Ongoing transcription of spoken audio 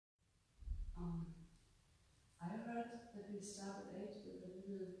that we start at 8 with a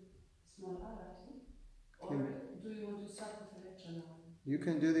little small arati? Or do you want to start with the lecture now? You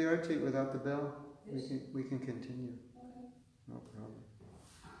can do the arati without the bell. Yes. We can continue. Okay. No problem.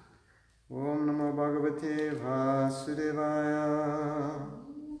 Om Namo Bhagavate Vasudevaya.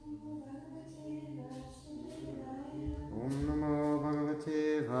 Om Namo Bhagavate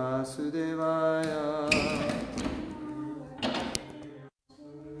Vasudevaya.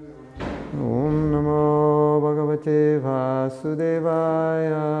 Om Namo Bhagavate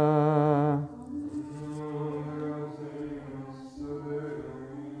Vasudevaya.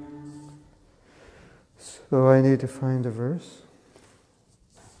 So I need to find a verse.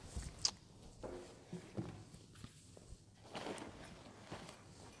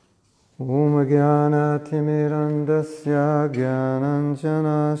 Om Jnana Timirandasya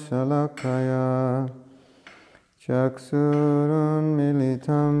Jnananjana Shalakaya Chaksurun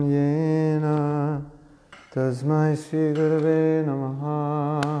Militam Yena Tasmai Sri Gurave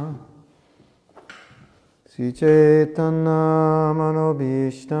Namaha Sri Chaitanya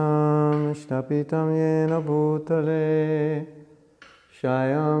Manobhishtam Shtapitam Yena Bhutale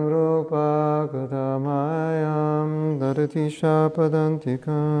Shayam Rupa Kadamayam Darati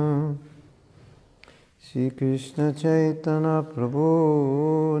Shapadantikam Sri Krishna Chaitanya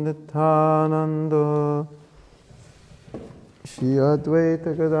Prabhu Nityananda Shri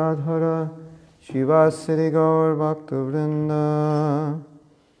Advaita Gadadhara Shivasari Gaur Bhaktivinoda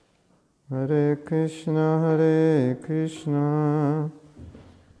Hare Krishna Krishna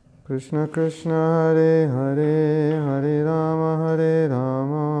Krishna Hare Hare Hare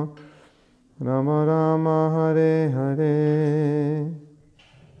Rama Rama Rama Hare Hare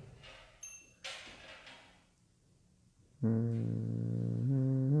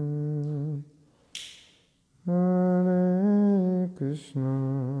Hare Krishna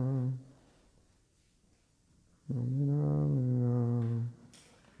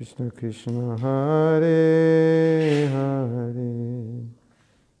Krishna Krishna Hare Hare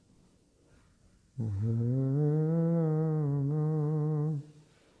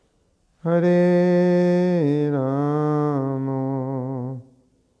Hare Rama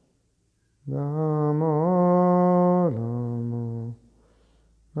Rama Rama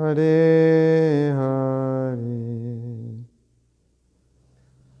Hare Hare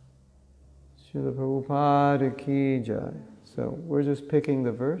Srila Prabhupada Ki Jai. So we're just picking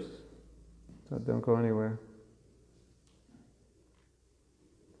the verse, so don't go anywhere.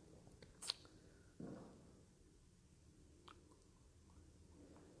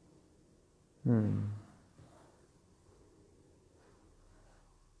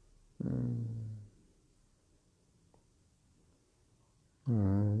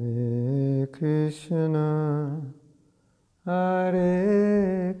 Hare Krishna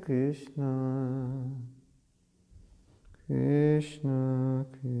Hare Krishna Krishna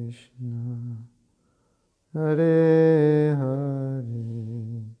Krishna Hare Hare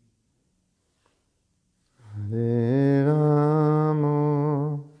Hare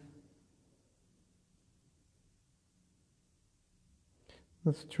Rama.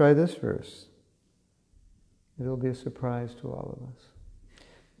 Let's try this verse. It'll be a surprise to all of us.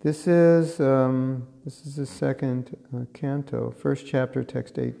 This is the second canto, first chapter,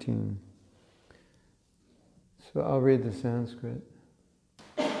 text 18. So I'll read the Sanskrit.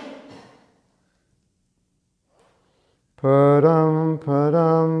 Param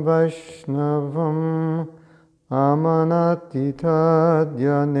Param Vaishnavam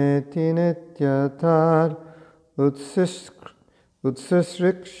Amanatitadya Neti Nityatar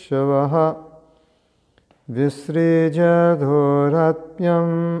Utsisrikshavaha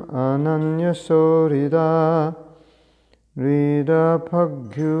Visrijadhoratpyam Ananyasorida Rida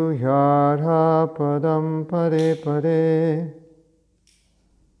Pagyuhyarha Padam Pare Pare.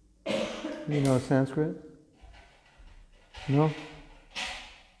 You know Sanskrit? No?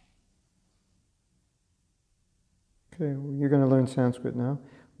 Okay, you're going to learn Sanskrit now.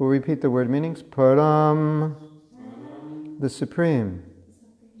 We'll repeat the word meanings. Param, the Supreme.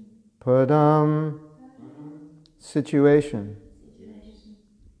 Padam, situation.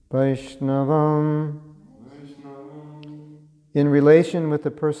 Vaishnavam, in relation with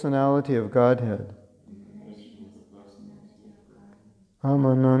the personality of Godhead.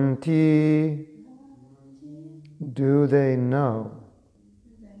 Amananti, do they know?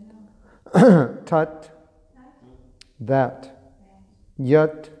 Tat, that.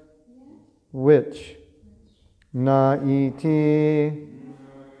 Yat, which. Na iti,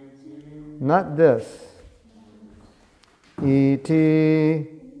 not this. Iti,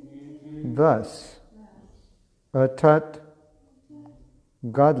 thus. Atat,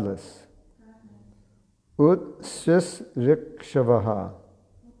 godless. Utsrisrikshavaha.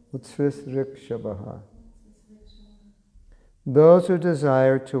 Utsrisrikshavaha. Those who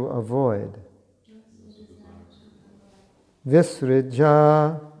desire to avoid.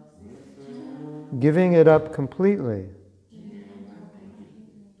 Visrija. Giving it up completely.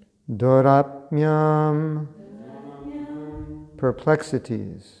 Dorapnyam.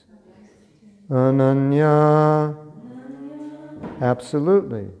 Perplexities. Ananya.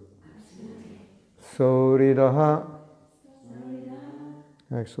 Absolutely. Soridaha.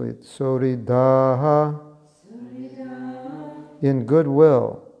 Actually, it's Soridaha. In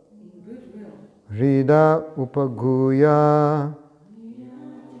goodwill. Rida upaguya.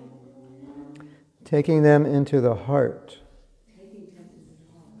 Taking them into the heart.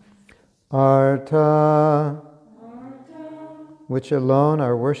 Artha. Which alone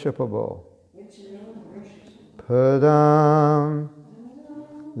are worshipable. Padam.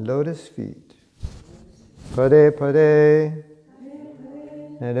 Lotus feet. Pade pade.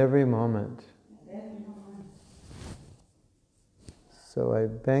 At every moment. So I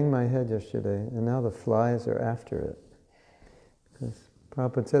banged my head yesterday, and now the flies are after it. Because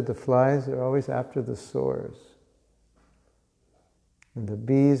Prabhupada said the flies are always after the sores. And the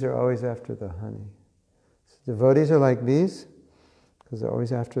bees are always after the honey. So devotees are like bees, because they're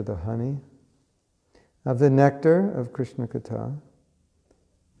always after the honey of the nectar of Krishna Katha.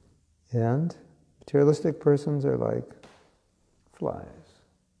 And materialistic persons are like flies,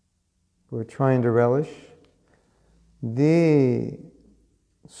 who are trying to relish the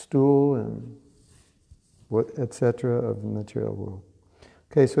stool and etc. of the material world.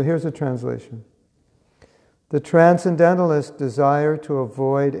 Okay, so here's a translation. The transcendentalists desire to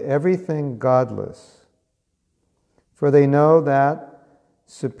avoid everything godless, for they know that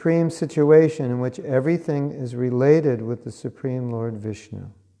supreme situation in which everything is related with the Supreme Lord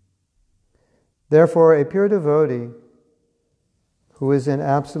Viṣṇu. Therefore, a pure devotee who is in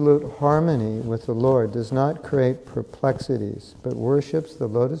absolute harmony with the Lord does not create perplexities, but worships the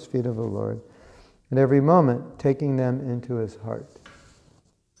lotus feet of the Lord at every moment, taking them into his heart.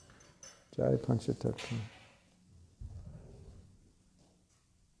 Jai Panchatattva.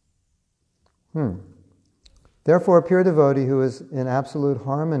 Therefore, a pure devotee who is in absolute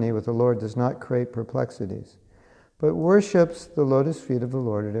harmony with the Lord does not create perplexities, but worships the lotus feet of the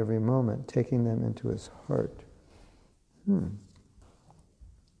Lord at every moment, taking them into his heart.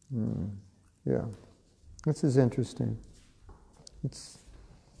 Yeah, this is interesting. Let's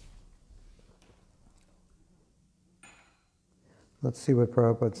see what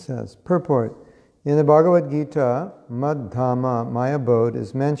Prabhupada says. Purport. In the Bhagavad Gita, Madhama, my abode,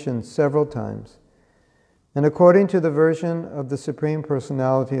 is mentioned several times. And according to the version of the Supreme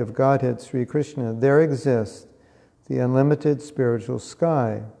Personality of Godhead, Sri Krishna, there exists the unlimited spiritual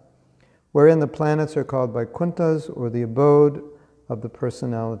sky, wherein the planets are called Vaikuṇthas, or the abode of the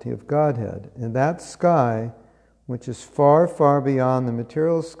Personality of Godhead. In that sky, which is far, far beyond the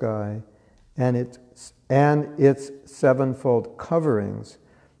material sky and its sevenfold coverings,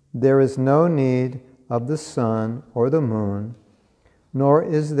 there is no need of the sun or the moon, nor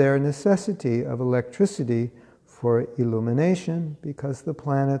is there necessity of electricity for illumination, because the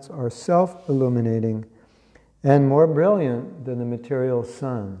planets are self-illuminating and more brilliant than the material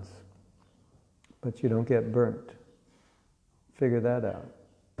suns. But you don't get burnt. Figure that out.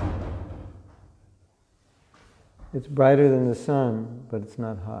 It's brighter than the sun, but it's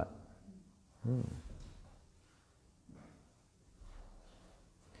not hot.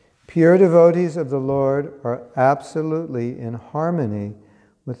 Pure devotees of the Lord are absolutely in harmony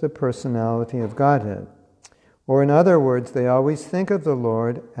with the personality of Godhead. Or in other words, they always think of the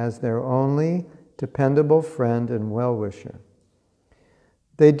Lord as their only dependable friend and well-wisher.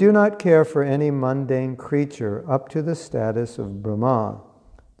 They do not care for any mundane creature up to the status of Brahma,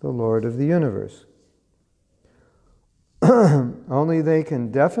 the Lord of the universe. Only they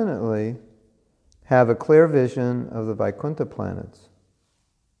can definitely have a clear vision of the Vaikuṇtha planets.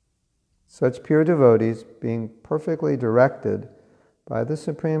 Such pure devotees, being perfectly directed by the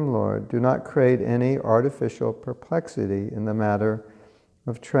Supreme Lord, do not create any artificial perplexity in the matter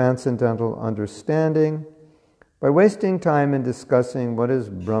of transcendental understanding by wasting time in discussing what is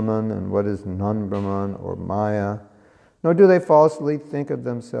Brahman and what is non-Brahman or Maya, nor do they falsely think of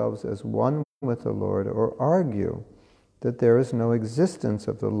themselves as one with the Lord or argue that there is no existence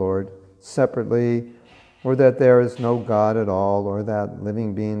of the Lord separately, or that there is no God at all, or that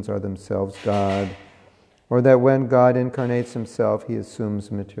living beings are themselves God, or that when God incarnates himself, he assumes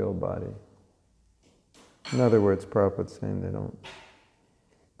a material body. In other words, Prabhupada's saying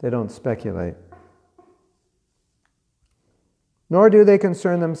they don't speculate. Nor do they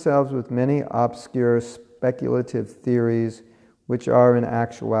concern themselves with many obscure speculative theories, which are in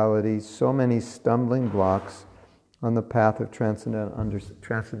actuality so many stumbling blocks on the path of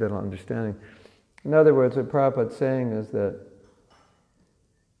transcendental understanding. In other words, what Prabhupada's saying is that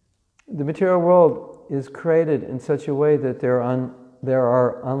the material world is created in such a way that there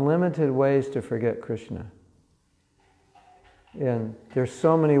are unlimited ways to forget Krishna. And there's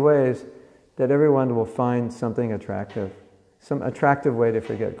so many ways that everyone will find something attractive, some attractive way to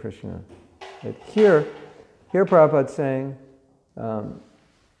forget Krishna. But here Prabhupada's saying,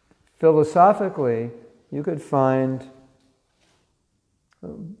 philosophically, you could find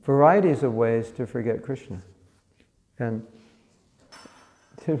varieties of ways to forget Krishna. And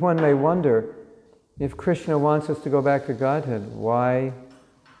one may wonder, if Krishna wants us to go back to Godhead, why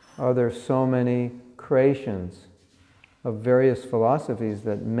are there so many creations of various philosophies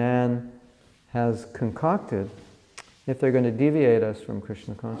that man has concocted if they're going to deviate us from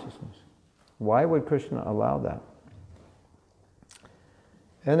Krishna consciousness? Why would Krishna allow that?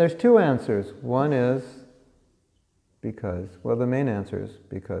 And there's two answers. One is the main answer is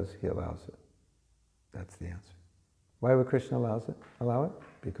because he allows it. That's the answer. Why would Krishna allow it?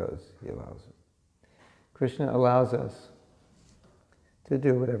 Because he allows it. Krishna allows us to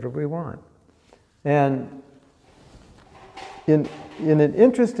do whatever we want. And in an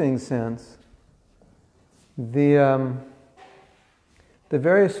interesting sense, the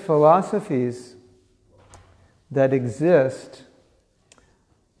various philosophies that exist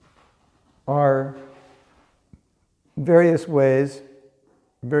are various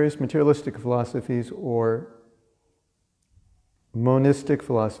materialistic philosophies or monistic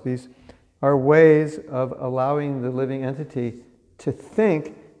philosophies are ways of allowing the living entity to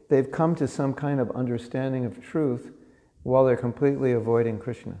think they've come to some kind of understanding of truth while they're completely avoiding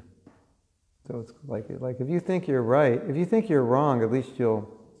Krishna. So it's like if you think you're right, if you think you're wrong, at least you'll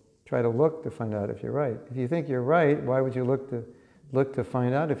try to look to find out if you're right. If you think you're right, why would you look to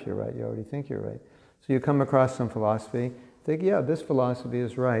find out if you're right? You already think you're right. So you come across some philosophy, think, yeah, this philosophy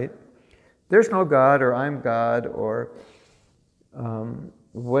is right. There's no God, or I'm God, or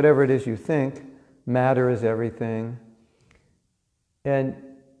whatever it is you think. Matter is everything. And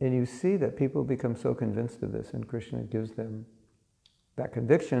you see that people become so convinced of this, and Krishna gives them that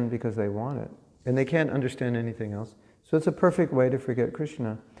conviction because they want it. And they can't understand anything else. So it's a perfect way to forget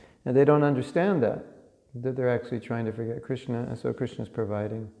Krishna. And they don't understand that they're actually trying to forget Krishna, and so Krishna's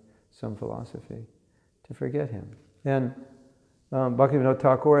providing some philosophy to forget him. And Bhaktivinoda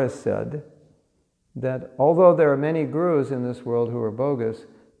Thakur has said that although there are many gurus in this world who are bogus,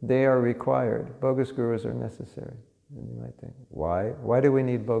 they are required. Bogus gurus are necessary. And you might think, why? Why do we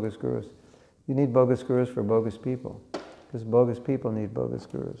need bogus gurus? You need bogus gurus for bogus people, because bogus people need bogus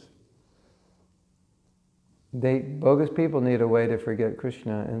gurus. Bogus people need a way to forget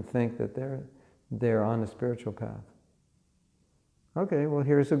Krishna and think that they're on a spiritual path. Okay, well,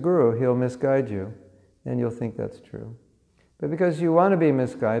 here's a guru. He'll misguide you, and you'll think that's true. But because you want to be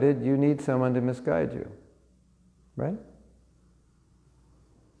misguided, you need someone to misguide you, right?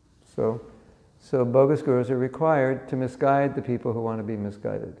 So bogus gurus are required to misguide the people who want to be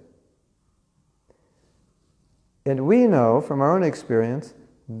misguided. And we know from our own experience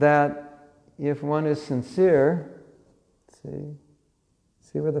that if one is sincere,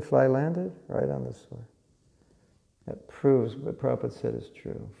 see where the fly landed? Right on the sore. That proves what Prabhupada said is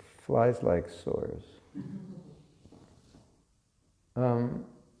true. Flies like sores. Did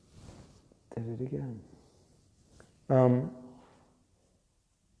it again.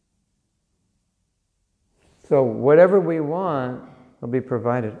 So whatever we want will be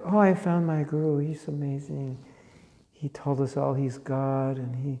provided. Oh, I found my guru. He's amazing. He told us all he's God,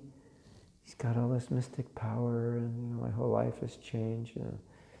 and he's got all this mystic power, and my whole life has changed.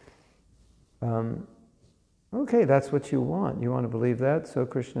 Okay, that's what you want. You want to believe that, so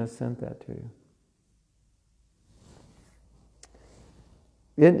Krishna sent that to you.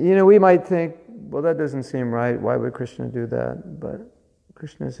 And, we might think, well, that doesn't seem right. Why would Krishna do that? But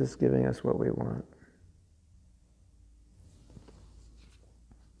Krishna is just giving us what we want.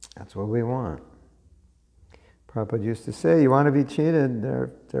 That's what we want. Prabhupada used to say, you want to be cheated,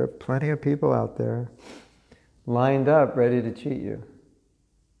 there are plenty of people out there lined up ready to cheat you.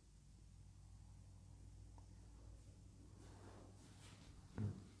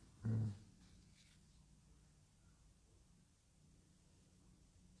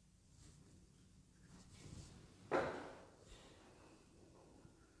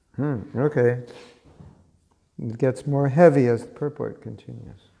 Okay. It gets more heavy as the purport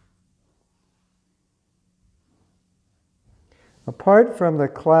continues. Apart from the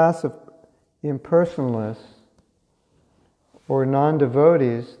class of impersonalists or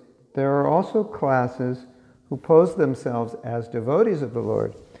non-devotees there are also classes who pose themselves as devotees of the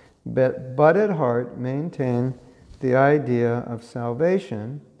Lord, but at heart maintain the idea of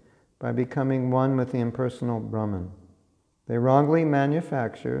salvation by becoming one with the impersonal Brahman. They wrongly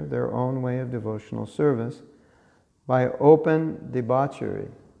manufacture their own way of devotional service by open debauchery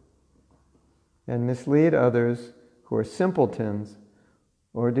and mislead others who are simpletons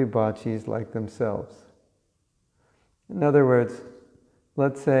or debauchees like themselves. In other words,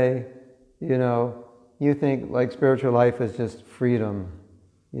 let's say, you think like spiritual life is just freedom,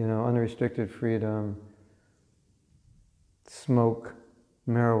 unrestricted freedom, smoke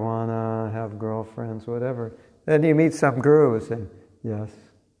marijuana, have girlfriends, whatever. Then you meet some guru who say, yes,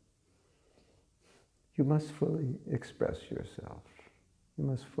 you must fully express yourself. You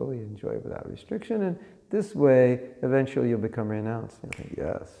must fully enjoy without restriction, and this way, eventually you'll become renounced. You'll think,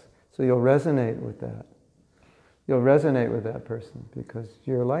 yes. So you'll resonate with that. You'll resonate with that person because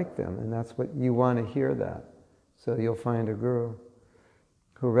you're like them, and that's what you want to hear that. So you'll find a guru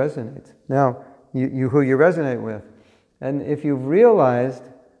who resonates. Now, who you resonate with. And if you've realized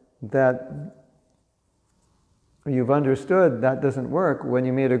that, or you've understood that doesn't work, when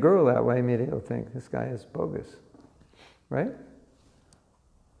you meet a guru that way, immediately you'll think, this guy is bogus. Right?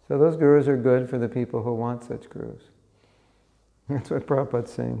 So those gurus are good for the people who want such gurus. That's what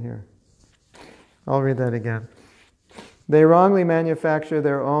Prabhupada's saying here. I'll read that again. They wrongly manufacture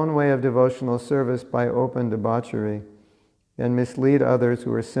their own way of devotional service by open debauchery and mislead others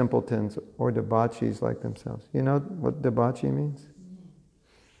who are simpletons or debauchees like themselves. You know what debauchee means?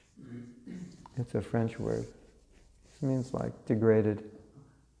 It's a French word. It means like degraded.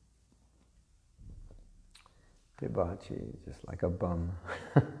 Debauchee, just like a bum,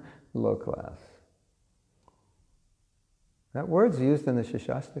 low class. That word's used in the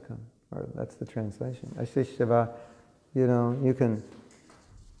Shishastakam, or that's the translation. Ashishava, you can,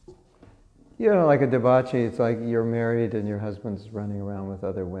 like a debauchee, it's like you're married and your husband's running around with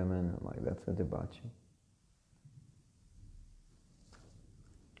other women, like that's a debauchee.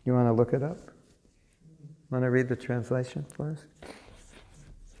 You want to look it up? Want to read the translation for us?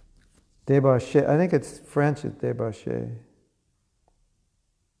 Débauché, I think it's French, it's débauché.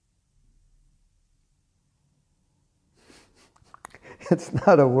 It's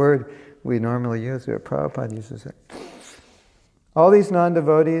not a word we normally use, but Prabhupada uses it. All these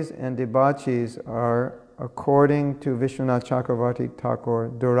non-devotees and debauchees are, according to Vishwanath Chakravarti Thakur,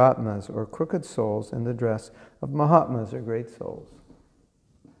 duratmas, or crooked souls in the dress of Mahatmas, or great souls.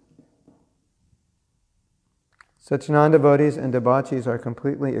 Such non-devotees and debauchees are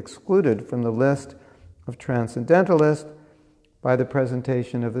completely excluded from the list of transcendentalists by the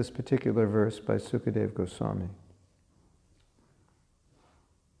presentation of this particular verse by Sukadeva Goswami.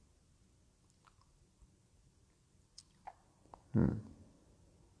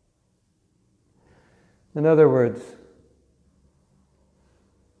 In other words,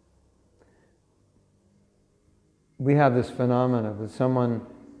 we have this phenomenon that someone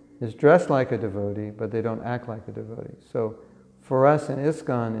is dressed like a devotee, but they don't act like a devotee. So for us in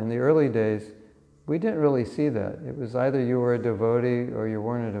ISKCON in the early days, we didn't really see that. It was either you were a devotee or you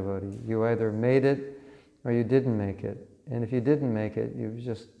weren't a devotee. You either made it or you didn't make it. And if you didn't make it, you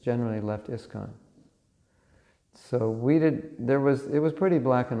just generally left ISKCON. So it was pretty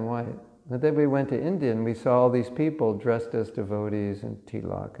black and white. But then we went to India and we saw all these people dressed as devotees and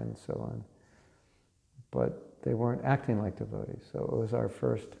tilak and so on. But they weren't acting like devotees. So it was our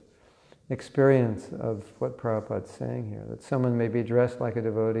first experience of what Prabhupada's saying here, that someone may be dressed like a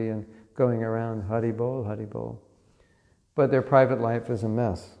devotee and going around Hari Bol, but their private life is a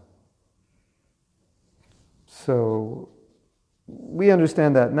mess. So we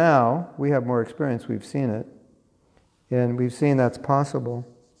understand that now. We have more experience. We've seen it. And we've seen that's possible.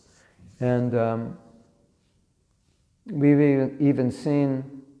 And we've even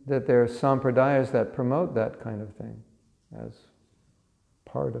seen that there are sampradayas that promote that kind of thing as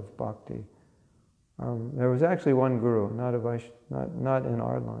part of bhakti. There was actually one guru, not in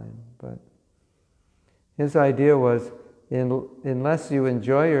our line, but his idea was, unless you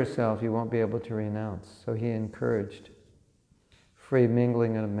enjoy yourself, you won't be able to renounce. So he encouraged free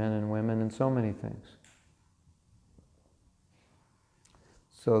mingling of men and women and so many things.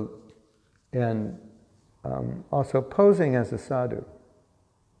 So, and also posing as a sadhu.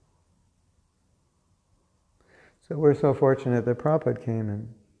 So we're so fortunate that Prabhupada came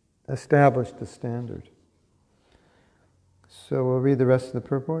and established the standard. So we'll read the rest of the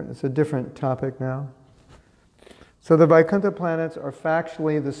purport. It's a different topic now. So the Vaikuntha planets are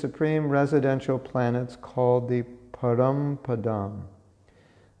factually the supreme residential planets called the Parampadam.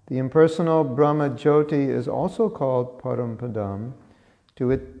 The impersonal Brahma Jyoti is also called Parampadam,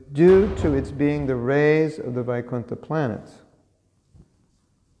 due to its being the rays of the Vaikuntha planets.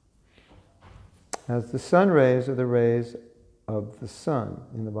 As the sun rays are the rays of the sun.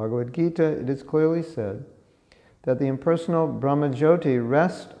 In the Bhagavad Gita, it is clearly said that the impersonal Brahmajyoti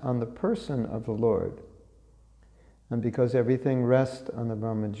rests on the person of the Lord. And because everything rests on the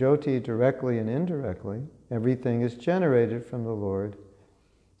Brahmajyoti directly and indirectly, everything is generated from the Lord.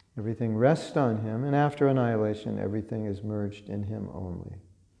 Everything rests on Him, and after annihilation, everything is merged in Him only.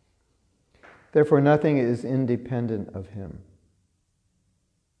 Therefore, nothing is independent of Him.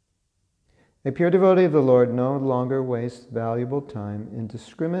 A pure devotee of the Lord no longer wastes valuable time in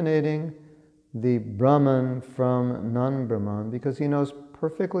discriminating the Brahman from non-Brahman, because he knows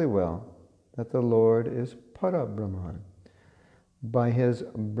perfectly well that the Lord is Para-Brahman by His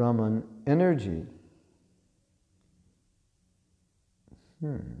Brahman energy.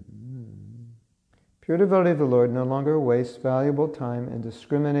 Pure devotee of the Lord no longer wastes valuable time in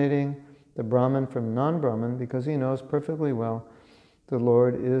discriminating the Brahman from non-Brahman, because he knows perfectly well the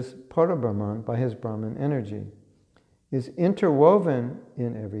Lord is Para-Brahman by His Brahman energy, is interwoven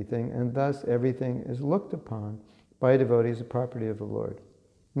in everything, and thus everything is looked upon by a devotee as a property of the Lord.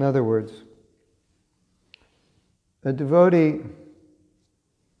 In other words, a devotee,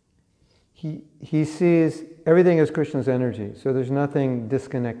 he sees everything as Krishna's energy, so there's nothing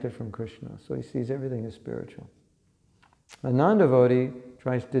disconnected from Krishna, so he sees everything as spiritual. A non-devotee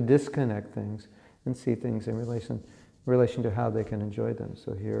tries to disconnect things and see things in relation to how they can enjoy them.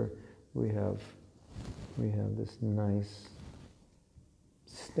 So here we have this nice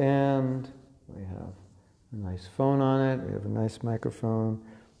stand, we have a nice phone on it, we have a nice microphone.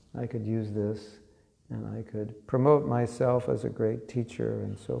 I could use this and I could promote myself as a great teacher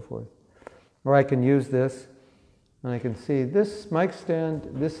and so forth. Or I can use this and I can see this mic stand,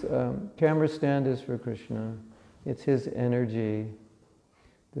 this camera stand is for Krishna. It's His energy.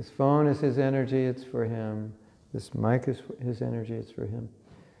 This phone is His energy, it's for Him. This mic is His energy, it's for Him.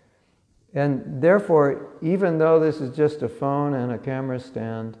 And therefore, even though this is just a phone and a camera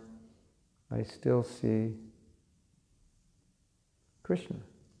stand, I still see Krishna.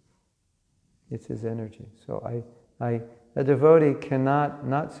 It's His energy. So a devotee cannot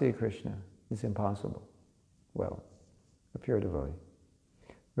not see Krishna. It's impossible. Well, a pure devotee.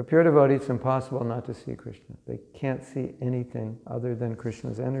 For a pure devotee, it's impossible not to see Krishna. They can't see anything other than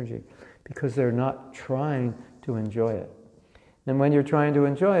Krishna's energy because they're not trying to enjoy it. And when you're trying to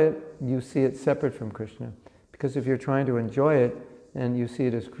enjoy it, you see it separate from Krishna. Because if you're trying to enjoy it and you see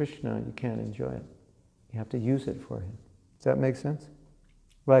it as Krishna, you can't enjoy it. You have to use it for Him. Does that make sense?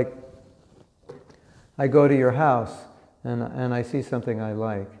 Like, I go to your house and I see something I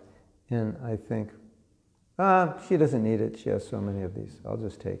like, and I think, she doesn't need it, she has so many of these, I'll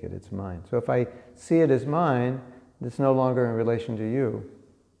just take it, it's mine. So if I see it as mine, it's no longer in relation to you,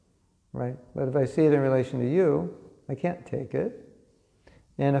 right? But if I see it in relation to you, I can't take it.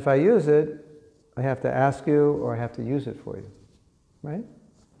 And if I use it, I have to ask you or I have to use it for you, right?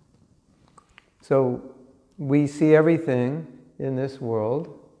 So we see everything in this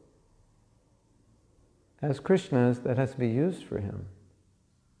world as Krishna's that has to be used for Him.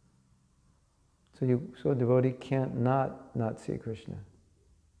 So a devotee can't not see Krishna.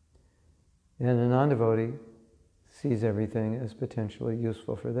 And a non-devotee sees everything as potentially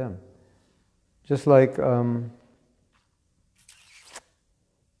useful for them. Just like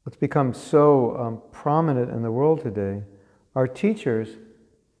what's become so prominent in the world today are teachers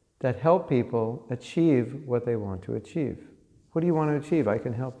that help people achieve what they want to achieve. What do you want to achieve? I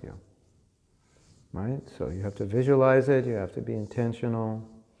can help you. Right? So you have to visualize it, you have to be intentional,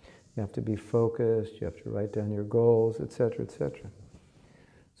 you have to be focused, you have to write down your goals, etc., etc.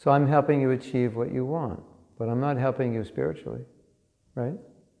 So I'm helping you achieve what you want, but I'm not helping you spiritually, right?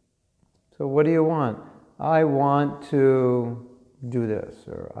 So what do you want? I want to do this,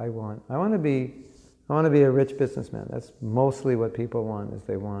 or I want to be a rich businessman. That's mostly what people want, is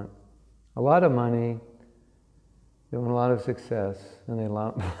they want a lot of money, they want a lot of success, and they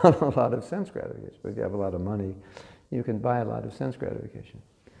want a lot of sense gratification. But if you have a lot of money, you can buy a lot of sense gratification.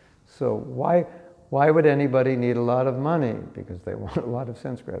 So why would anybody need a lot of money? Because they want a lot of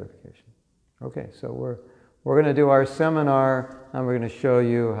sense gratification. Okay, so we're going to do our seminar, and we're going to show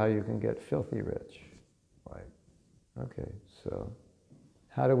you how you can get filthy rich. Right? Okay, so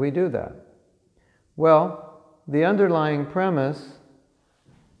how do we do that? Well, the underlying premise,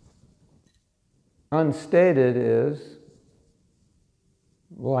 unstated, is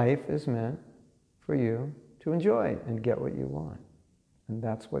life is meant for you to enjoy and get what you want. And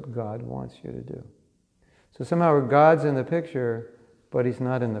that's what God wants you to do. So somehow God's in the picture, but He's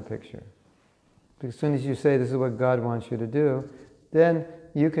not in the picture. Because as soon as you say this is what God wants you to do, then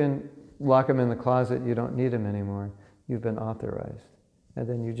you can lock them in the closet. You don't need them anymore. You've been authorized. And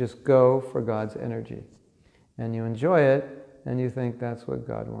then you just go for God's energy. And you enjoy it, and you think that's what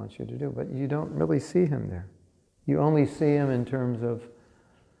God wants you to do. But you don't really see Him there. You only see Him in terms of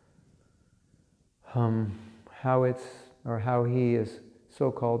how He is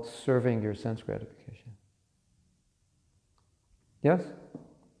so-called serving your sense gratification. Yes?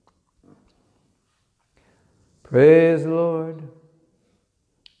 Praise the Lord.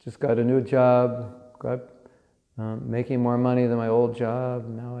 Just got a new job, making more money than my old job.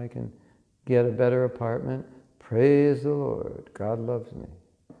 Now I can get a better apartment. Praise the Lord. God loves me.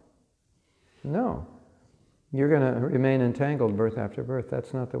 No. You're going to remain entangled birth after birth.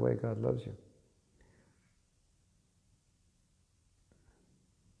 That's not the way God loves you.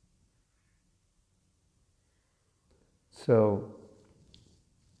 So,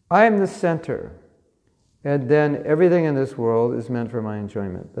 I am the center, and then everything in this world is meant for my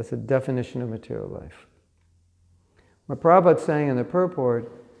enjoyment. That's the definition of material life. What Prabhupada's saying in the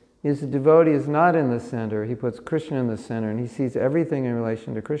purport is the devotee is not in the center. He puts Krishna in the center, and he sees everything in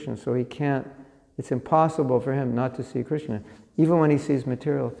relation to Krishna, so it's impossible for him not to see Krishna, even when he sees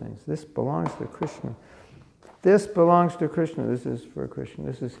material things. This belongs to Krishna. This belongs to Krishna. This is for Krishna.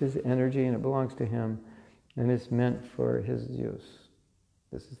 This is his energy, and it belongs to him. And it's meant for his use.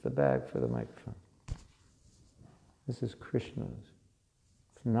 This is the bag for the microphone. This is Krishna's.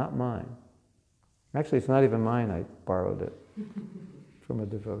 It's not mine. Actually, it's not even mine. I borrowed it from a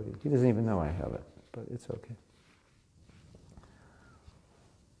devotee. He doesn't even know I have it, but it's okay.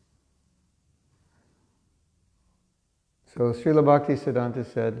 So Srila Bhaktisiddhanta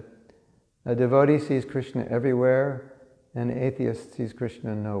said, a devotee sees Krishna everywhere, and an atheist sees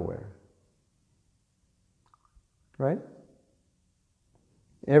Krishna nowhere. Right?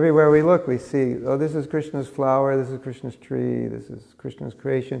 Everywhere we look, we see, oh, this is Krishna's flower, this is Krishna's tree, this is Krishna's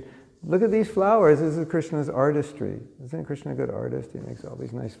creation. Look at these flowers, this is Krishna's artistry. Isn't Krishna a good artist? He makes all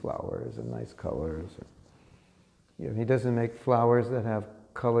these nice flowers and nice colors. He doesn't make flowers that have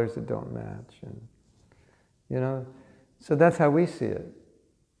colors that don't match. And, so that's how we see it.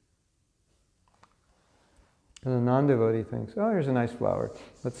 And a non-devotee thinks, oh, here's a nice flower.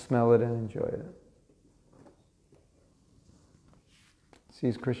 Let's smell it and enjoy it.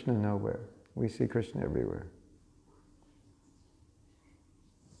 Sees Krishna nowhere. We see Krishna everywhere.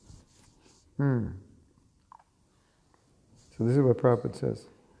 So this is what Prabhupada says.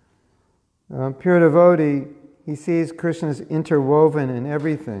 Pure devotee, he sees Krishna is interwoven in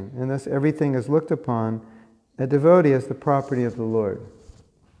everything, and thus everything is looked upon a devotee as the property of the Lord.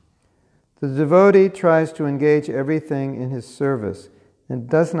 The devotee tries to engage everything in his service and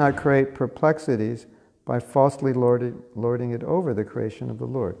does not create perplexities by falsely lording it over the creation of the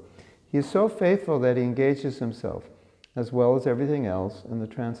Lord. He is so faithful that he engages himself, as well as everything else, in the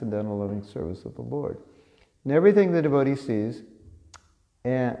transcendental loving service of the Lord. In everything the devotee sees,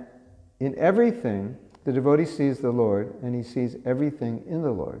 and in everything the devotee sees the Lord, and he sees everything in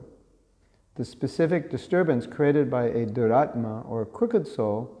the Lord. The specific disturbance created by a duratma, or a crooked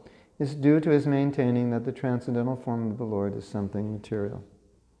soul, is due to his maintaining that the transcendental form of the Lord is something material.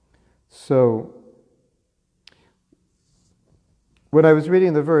 So, when I was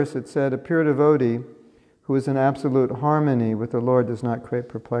reading the verse, it said, a pure devotee who is in absolute harmony with the Lord does not create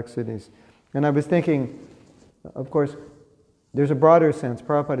perplexities. And I was thinking, of course, there's a broader sense.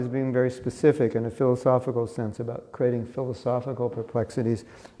 Prabhupada is being very specific in a philosophical sense about creating philosophical perplexities,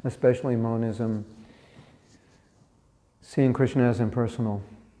 especially monism, seeing Krishna as impersonal,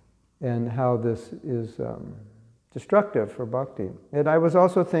 and how this is destructive for bhakti. And I was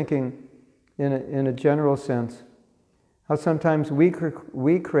also thinking, in a general sense, how sometimes we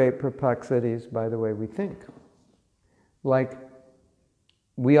create perplexities by the way we think. Like,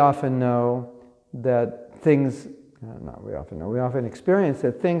 we often know that things, we often experience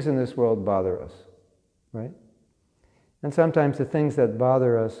that things in this world bother us, right? And sometimes the things that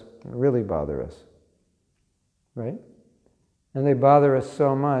bother us really bother us, right? And they bother us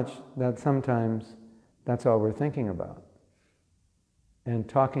so much that sometimes that's all we're thinking about and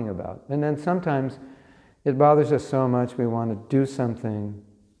talking about. And then sometimes it bothers us so much we want to do something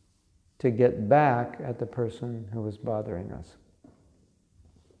to get back at the person who was bothering us.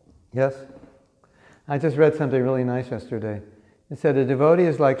 Yes? I just read something really nice yesterday. It said, a devotee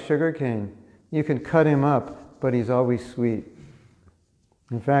is like sugar cane. You can cut him up, but he's always sweet.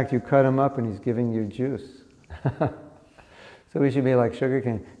 In fact, you cut him up and he's giving you juice. So we should be like sugar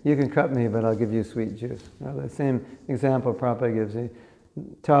cane. You can cut me, but I'll give you sweet juice. Well, the same example Prabhupada gives you.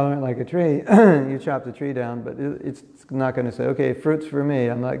 Tolerant like a tree, you chop the tree down, but it's not going to say, okay, fruit's for me,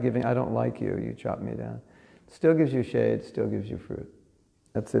 I don't like you, you chop me down. Still gives you shade, still gives you fruit.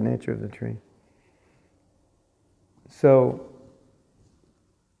 That's the nature of the tree. So,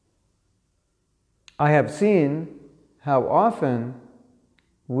 I have seen how often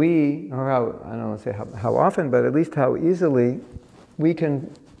we, or how, I don't want to say how often, but at least how easily we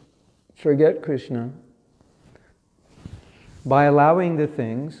can forget Krishna by allowing the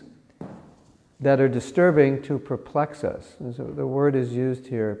things that are disturbing to perplex us. So the word is used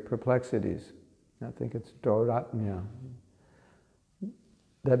here, perplexities. I think it's doratmya.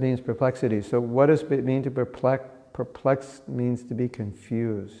 That means perplexities. So what does it mean to perplex? Perplex means to be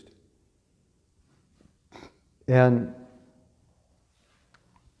confused. And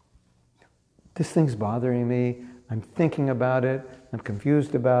this thing's bothering me. I'm thinking about it. I'm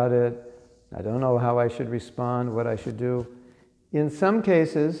confused about it. I don't know how I should respond, what I should do. In some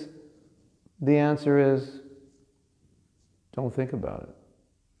cases, the answer is, don't think about it,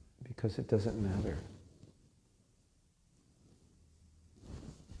 because it doesn't matter.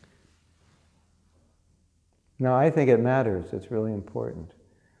 Now, I think it matters. It's really important.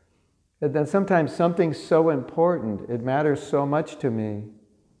 And then sometimes something's so important, it matters so much to me,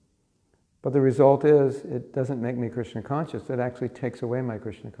 but the result is it doesn't make me Krishna conscious. It actually takes away my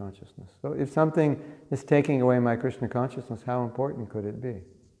Krishna consciousness. So if something is taking away my Krishna consciousness, how important could it be?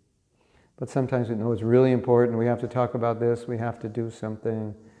 But sometimes we know it's really important. We have to talk about this. We have to do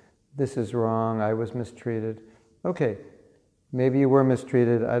something. This is wrong. I was mistreated. Okay, maybe you were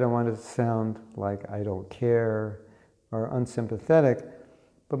mistreated. I don't want to sound like I don't care or unsympathetic.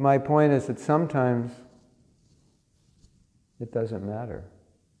 But my point is that sometimes it doesn't matter,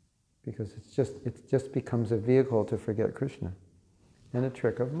 because it just becomes a vehicle to forget Krishna and a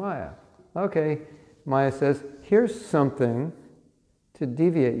trick of Maya. Okay, Maya says, here's something to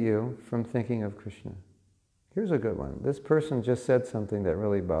deviate you from thinking of Krishna. Here's a good one. This person just said something that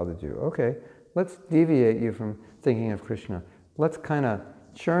really bothered you. Okay, let's deviate you from thinking of Krishna. Let's kind of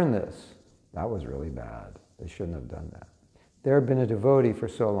churn this. That was really bad. They shouldn't have done that. They've been a devotee for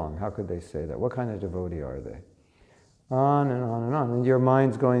so long. How could they say that? What kind of devotee are they? On and on and on. And your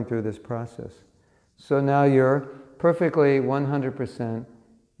mind's going through this process. So now you're perfectly 100%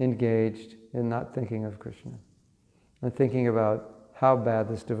 engaged in not thinking of Krishna and thinking about how bad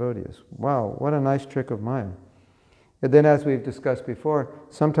this devotee is. Wow, what a nice trick of Maya. And then, as we've discussed before,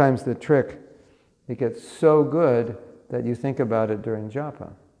 sometimes the trick, it gets so good that you think about it during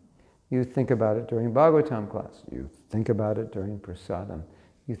japa. You think about it during Bhagwatam class. You think about it during prasadam.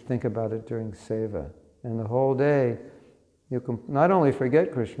 You think about it during seva. And the whole day, you can not only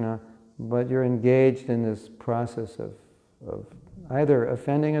forget Krishna, but you're engaged in this process of either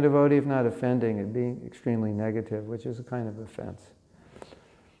offending a devotee, if not offending, it being extremely negative, which is a kind of offense.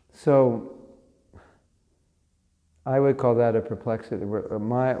 So, I would call that a perplexity.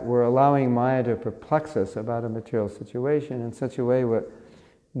 We're allowing Maya to perplex us about a material situation in such a way where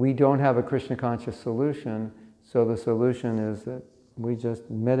we don't have a Krishna conscious solution, so the solution is that we just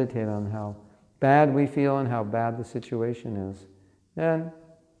meditate on how bad we feel and how bad the situation is. And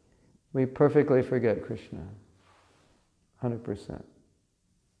we perfectly forget Krishna. 100%.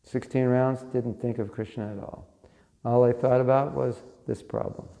 16 rounds, didn't think of Krishna at all. All I thought about was this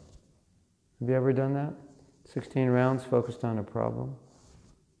problem. Have you ever done that? 16 rounds focused on a problem?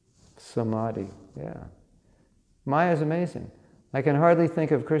 Samadhi, yeah. Maya is amazing. I can hardly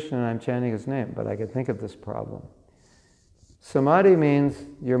think of Krishna and I'm chanting his name, but I can think of this problem. Samadhi means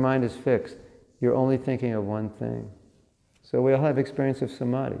your mind is fixed. You're only thinking of one thing. So we all have experience of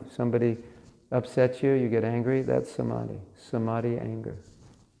samadhi. Somebody upsets you, you get angry, that's samadhi. Samadhi, anger.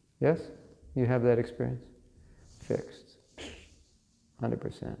 Yes? You have that experience? Fixed.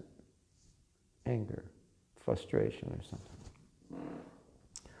 100%. Anger, frustration or something.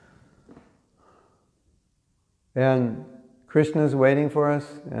 And Krishna's waiting for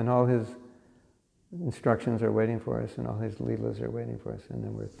us, and all his instructions are waiting for us, and all his leelas are waiting for us, and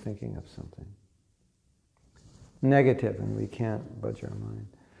then we're thinking of something negative, and we can't budge our mind.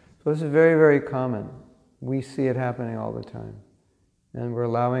 So this is very, very common. We see it happening all the time, and we're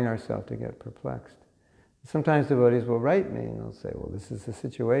allowing ourselves to get perplexed. Sometimes devotees will write me, and they'll say, well, this is the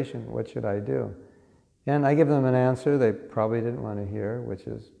situation, what should I do? And I give them an answer they probably didn't want to hear, which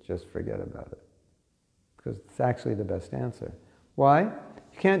is just forget about it. Because it's actually the best answer. Why?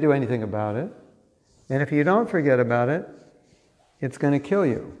 You can't do anything about it. And if you don't forget about it, it's going to kill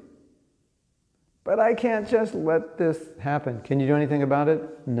you. But I can't just let this happen. Can you do anything about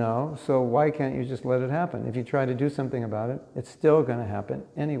it? No. So why can't you just let it happen? If you try to do something about it, it's still going to happen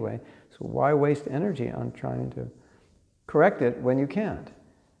anyway. So why waste energy on trying to correct it when you can't?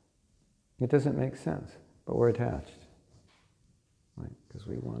 It doesn't make sense, but we're attached. Right? because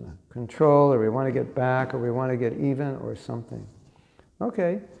we want to control, or we want to get back, or we want to get even, or something.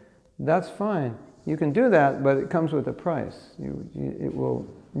 Okay, that's fine. You can do that, but it comes with a price. It will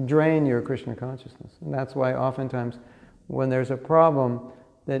drain your Krishna consciousness. And that's why oftentimes when there's a problem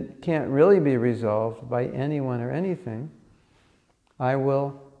that can't really be resolved by anyone or anything, I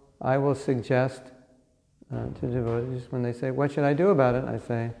will suggest to devotees, when they say, what should I do about it? I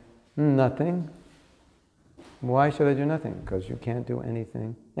say, nothing. Why should I do nothing? Because you can't do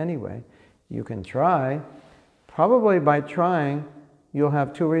anything anyway. You can try. Probably by trying, you'll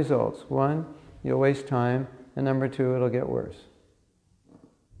have two results. One, you'll waste time, and number two, it'll get worse.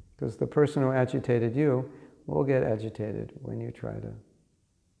 Because the person who agitated you will get agitated when you try to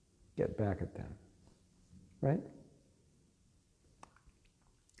get back at them. Right?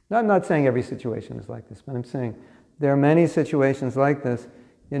 Now, I'm not saying every situation is like this, but I'm saying there are many situations like this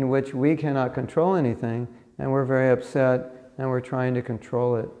in which we cannot control anything, and we're very upset, and we're trying to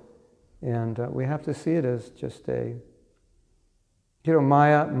control it. And we have to see it as just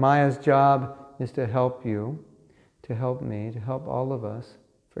Maya's job is to help you, to help me, to help all of us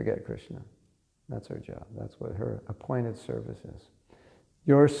forget Krishna. That's her job. That's what her appointed service is.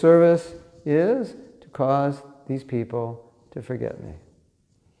 Your service is to cause these people to forget me.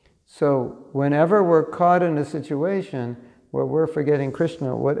 So whenever we're caught in a situation where we're forgetting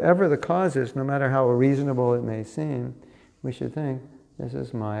Krishna, whatever the cause is, no matter how reasonable it may seem, we should think, this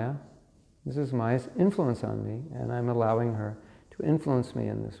is Maya. This is Maya's influence on me, and I'm allowing her to influence me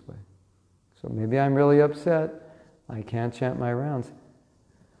in this way. So maybe I'm really upset. I can't chant my rounds.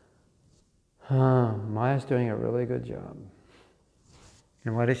 Maya's doing a really good job.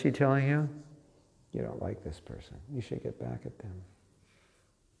 And what is she telling you? You don't like this person. You should get back at them.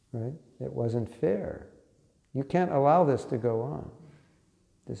 Right? It wasn't fair. You can't allow this to go on.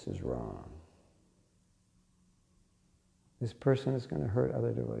 This is wrong. This person is going to hurt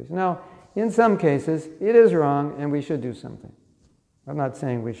other devotees. Now, in some cases, it is wrong and we should do something. I'm not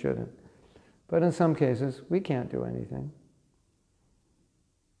saying we shouldn't. But in some cases, we can't do anything.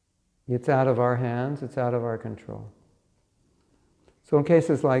 It's out of our hands, it's out of our control. So in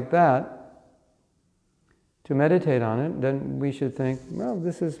cases like that, to meditate on it, then we should think, well,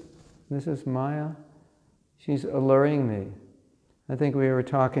 this is Maya. She's alluring me. I think we were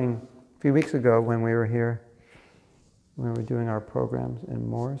talking a few weeks ago when we were here, when we were doing our programs in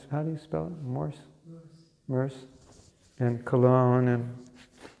Morse. How do you spell it? Morse? Morse. And Cologne and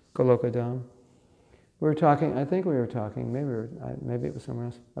Golokadam. We were talking, maybe it was somewhere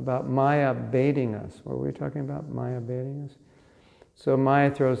else, about Maya baiting us. What were we talking about? Maya baiting us? So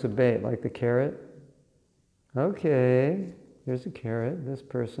Maya throws a bait, like the carrot. Okay, here's a carrot. This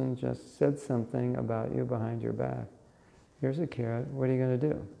person just said something about you behind your back. Here's a carrot. What are you going to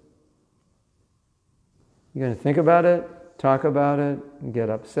do? You're going to think about it, talk about it, get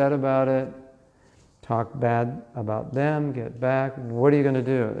upset about it, talk bad about them, get back. What are you going to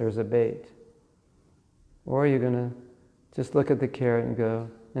do? There's a bait. Or are you going to just look at the carrot and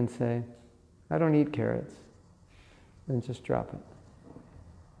go and say, I don't eat carrots, and just drop it.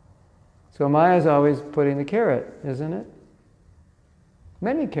 So Maya's always putting the carrot, isn't it?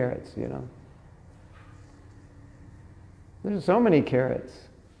 Many carrots, you know. There's so many carrots.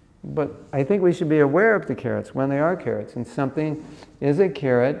 But I think we should be aware of the carrots when they are carrots. And something is a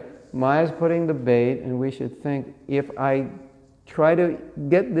carrot, Maya's putting the bait, and we should think, if I try to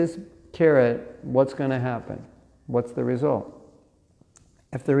get this carrot, what's going to happen? What's the result?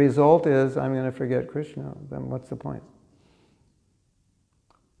 If the result is I'm going to forget Krishna, then what's the point?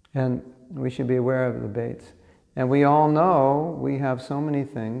 And we should be aware of the baits. And we all know we have so many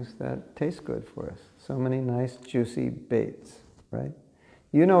things that taste good for us. So many nice, juicy baits, right?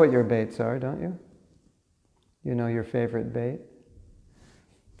 You know what your baits are, don't you? You know your favorite bait?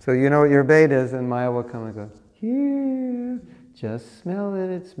 So you know what your bait is, and Maya will come and go, here, just smell it,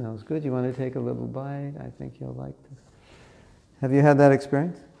 it smells good. You want to take a little bite? I think you'll like this. Have you had that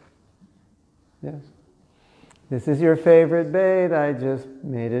experience? Yes. This is your favorite bait, I just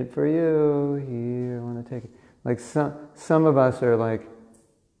made it for you. Here, I want to take it. Like some of us are like,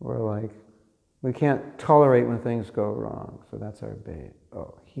 we can't tolerate when things go wrong. So that's our bait.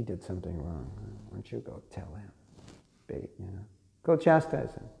 Oh, he did something wrong. Why don't you go tell him? Bait, you know. Go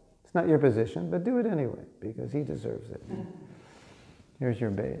chastise him. It's not your position, but do it anyway, because he deserves it. Here's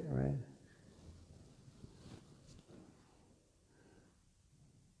your bait, right?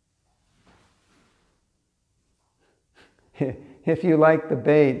 If you like the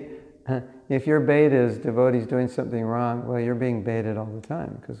bait, if your bait is devotees doing something wrong, well, you're being baited all the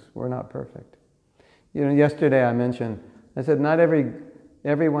time, because we're not perfect. You know, yesterday I said, not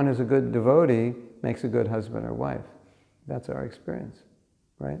everyone who's a good devotee makes a good husband or wife. That's our experience.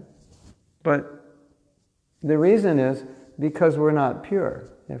 right? But the reason is because we're not pure.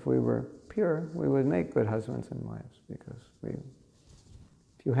 If we were pure, we would make good husbands and wives, because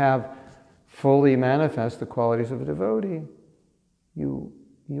if you have fully manifest the qualities of a devotee, you'll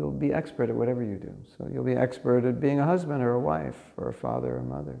be expert at whatever you do. So you'll be expert at being a husband or a wife or a father or a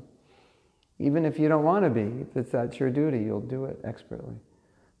mother. Even if you don't want to be, if that's your duty, you'll do it expertly.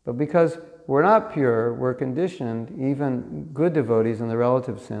 But because we're not pure, we're conditioned, even good devotees in the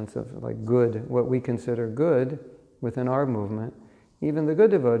relative sense of like good, what we consider good within our movement, even the good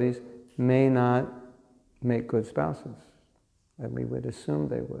devotees may not make good spouses. And we would assume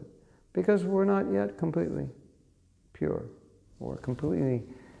they would. Because we're not yet completely pure or completely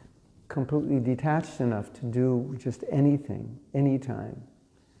detached enough to do just anything, anytime.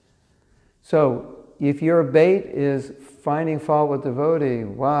 So, if your bait is finding fault with devotee,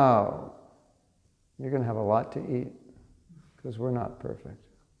 wow, you're going to have a lot to eat, because we're not perfect.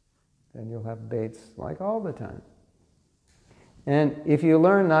 And you'll have baits like all the time. And if you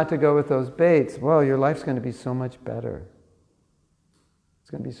learn not to go with those baits, well, your life's going to be so much better. It's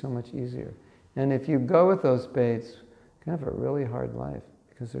going to be so much easier. And if you go with those baits, you're going to have a really hard life,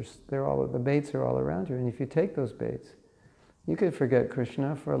 because the baits are all around you. And if you take those baits, you could forget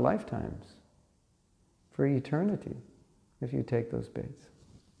Krishna for lifetimes, for eternity, if you take those baits.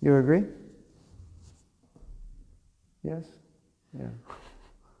 You agree? Yes? Yeah.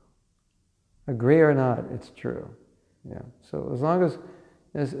 Agree or not, it's true. Yeah. So as long as,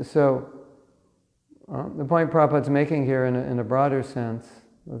 the point Prabhupada's making here in a broader sense,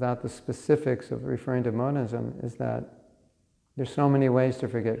 without the specifics of referring to monism, is that there's so many ways to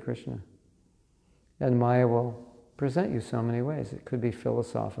forget Krishna. And Maya will present you so many ways. It could be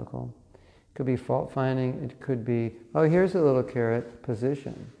philosophical, it could be fault-finding, it could be, oh, here's a little carrot,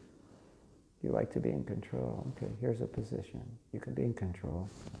 position. You like to be in control. Okay, here's a position. You can be in control.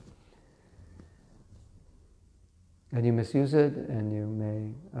 And you misuse it, and you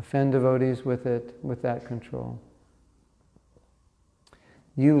may offend devotees with it, with that control.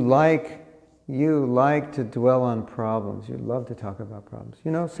 You like to dwell on problems. You love to talk about problems.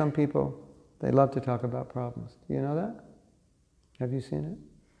 You know, some people, they love to talk about problems. Do you know that? Have you seen it?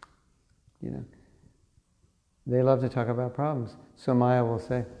 You know, they love to talk about problems. So Maya will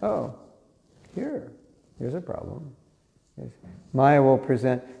say, oh, here's a problem. Maya will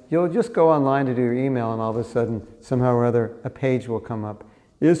present, you'll just go online to do your email, and all of a sudden, somehow or other, a page will come up.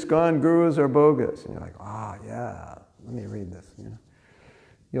 ISKCON gurus are bogus. And you're like, yeah, let me read this. You know,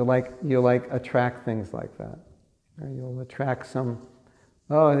 you'll attract things like that. Or you'll attract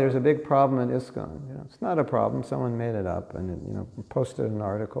there's a big problem in ISKCON. You know, it's not a problem, someone made it up and posted an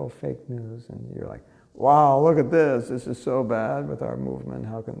article, fake news, and you're like, wow, look at this is so bad with our movement,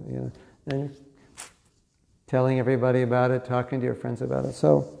 how can, and telling everybody about it, talking to your friends about it.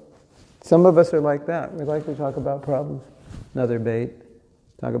 So, some of us are like that. We like to talk about problems. Another bait,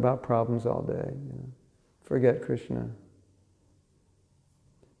 talk about problems all day. Forget Krishna.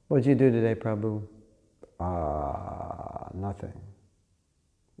 What'd you do today, Prabhu? Nothing.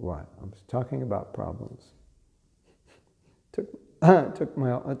 What? I was talking about problems. Took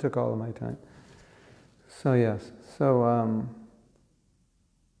all of my time. So yes. So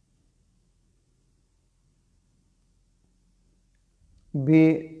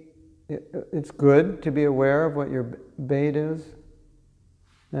it's good to be aware of what your bait is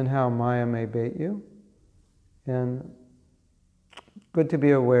and how Maya may bait you. And good to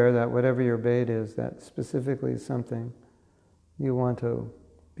be aware that whatever your bait is, that specifically is something you want to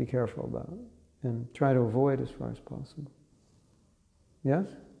be careful about and try to avoid as far as possible. Yes?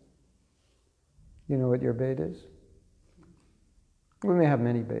 You know what your bait is? We may have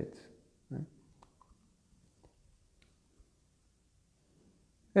many baits. Right?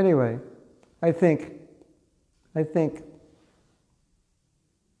 Anyway, I think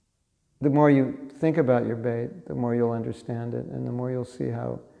the more you think about your bait, the more you'll understand it, and the more you'll see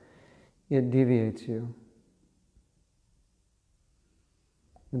how it deviates you.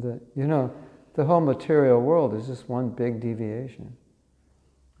 The whole material world is just one big deviation.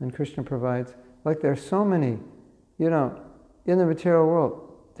 And Krishna provides, there's so many, in the material world,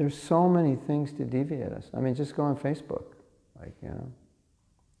 there's so many things to deviate us. I mean, just go on Facebook,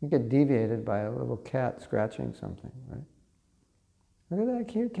 you get deviated by a little cat scratching something, right? Look at that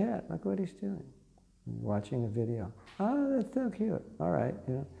cute cat, look what he's doing. Watching a video. Oh, that's so cute. All right,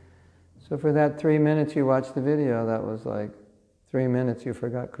 So for that 3 minutes you watched the video, that was 3 minutes you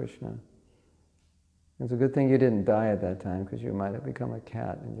forgot Krishna. It's a good thing you didn't die at that time, because you might have become a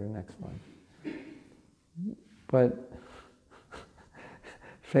cat in your next life. But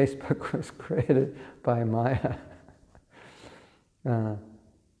Facebook was created by Maya.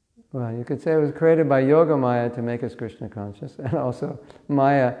 Well, you could say it was created by Yoga Maya to make us Krishna conscious. And also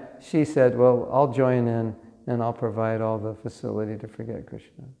Maya, she said, well, I'll join in and I'll provide all the facility to forget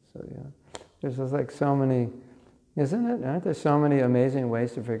Krishna. So yeah, there's just like so many, isn't it? Aren't there so many amazing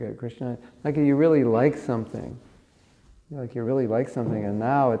ways to forget Krishna? Like you really like something. Like you really like something and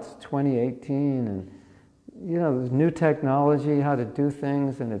now it's 2018 and there's new technology, how to do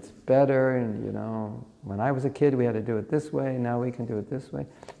things, and it's better, and when I was a kid we had to do it this way, now we can do it this way.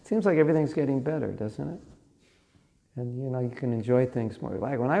 It seems like everything's getting better, doesn't it? And you can enjoy things more.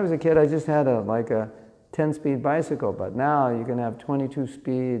 Like when I was a kid I just had a 10-speed bicycle, but now you can have 22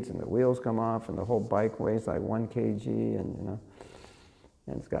 speeds and the wheels come off and the whole bike weighs like 1 kg and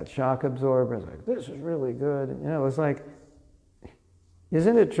it's got shock absorbers. Like, this is really good. It's like,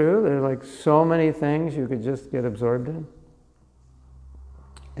 isn't it true? There are like so many things you could just get absorbed in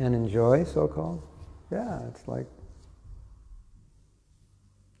and enjoy, so-called. Yeah, it's like,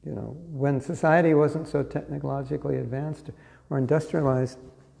 when society wasn't so technologically advanced or industrialized,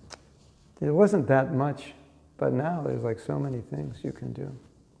 it wasn't that much. But now there's like so many things you can do.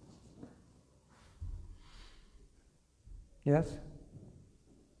 Yes?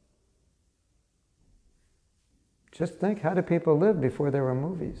 Just think, how did people live before there were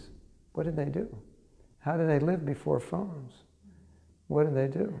movies? What did they do? How did they live before phones? What did they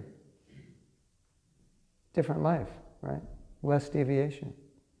do? Different life, right? Less deviation.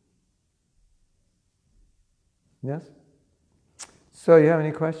 Yes? So you have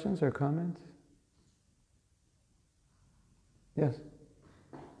any questions or comments? Yes?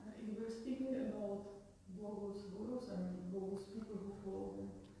 You were speaking about bogus gurus and bogus people who follow them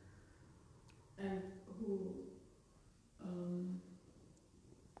and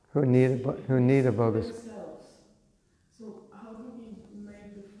who need a bogus. Themselves. So how do we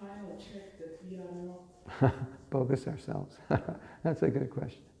make the final check that we are not bogus ourselves? That's a good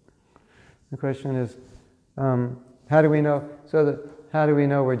question. The question is, how do we know? How do we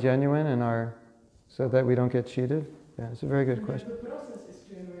know we're genuine so that we don't get cheated? Yeah, it's a very good question. The process is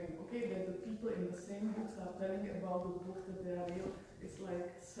genuine. Okay, that the people in the same books are telling about the books that they are real. It's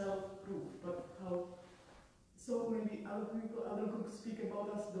like self-proof, but how? So maybe other groups speak about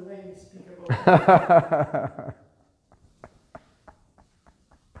us the way we speak about them.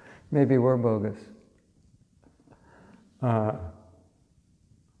 Maybe we're bogus.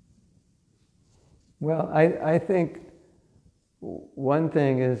 Well, I think one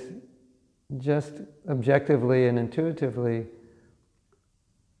thing is just objectively and intuitively,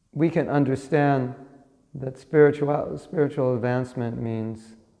 we can understand that spiritual advancement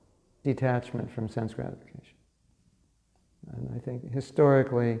means detachment from sense gratification. And I think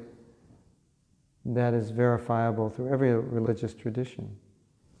historically that is verifiable through every religious tradition.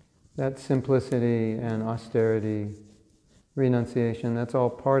 That simplicity and austerity, renunciation, that's all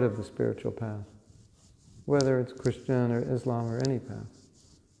part of the spiritual path. Whether it's Christian or Islam or any path.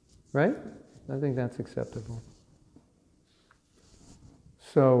 Right? I think that's acceptable.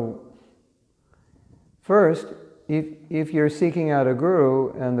 So, first, if you're seeking out a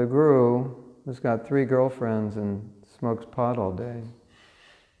guru and the guru has got 3 girlfriends and smokes pot all day,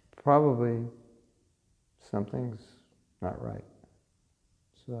 probably something's not right.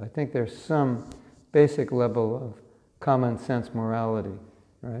 So I think there's some basic level of common sense morality,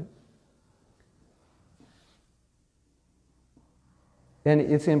 right? And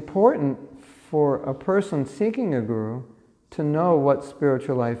it's important for a person seeking a guru to know what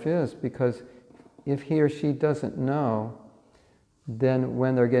spiritual life is, because if he or she doesn't know, then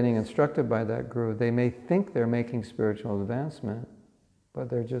when they're getting instructed by that guru, they may think they're making spiritual advancement, but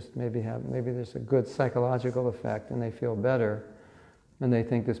they're just maybe there's a good psychological effect and they feel better and they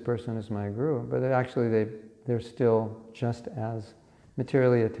think this person is my guru, but actually they're still just as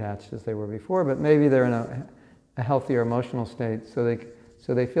materially attached as they were before, but maybe they're in a healthier emotional state, so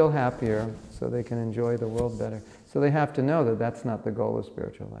they feel happier, so they can enjoy the world better. So they have to know that that's not the goal of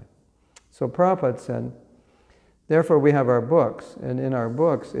spiritual life. So Prabhupada said, therefore we have our books, and in our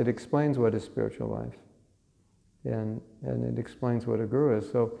books it explains what is spiritual life. And it explains what a guru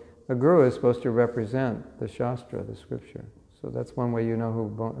is. So a guru is supposed to represent the Shastra, the scripture. So that's one way you know who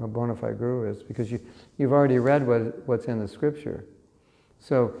a bona fide guru is, because you've already read what's in the scripture.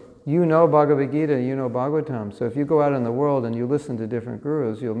 So you know Bhagavad Gita, you know Bhagwatam. So if you go out in the world and you listen to different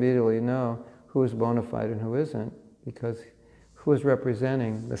gurus, you'll immediately know who is bona fide and who isn't, because who is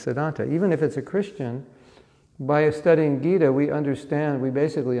representing the Siddhanta. Even if it's a Christian, by studying Gita, we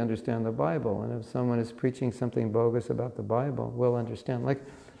basically understand the Bible. And if someone is preaching something bogus about the Bible, we'll understand.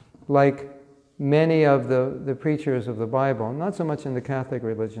 Like many of the preachers of the Bible, not so much in the Catholic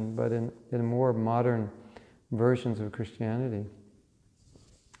religion, but in more modern versions of Christianity,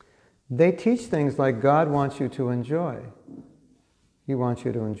 they teach things like God wants you to enjoy. He wants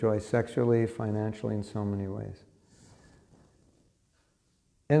you to enjoy sexually, financially, in so many ways.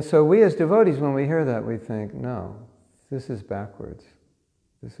 And so we as devotees, when we hear that, we think, no, this is backwards.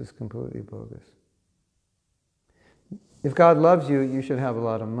 This is completely bogus. If God loves you, you should have a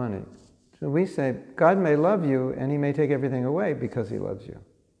lot of money. So we say, God may love you and He may take everything away because He loves you.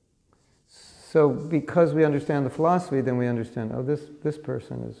 So because we understand the philosophy, then we understand, oh, this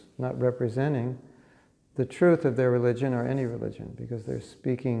person is not representing the truth of their religion or any religion, because they're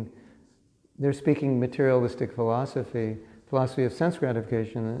speaking materialistic philosophy of sense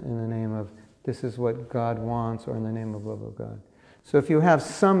gratification in the name of this is what God wants, or in the name of love of God. So if you have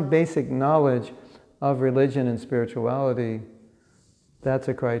some basic knowledge of religion and spirituality, that's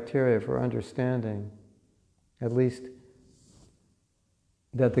a criteria for understanding, at least,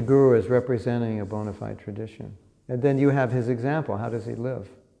 that the Guru is representing a bona fide tradition. And then you have his example. How does he live?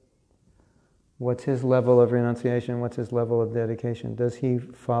 What's his level of renunciation? What's his level of dedication? Does he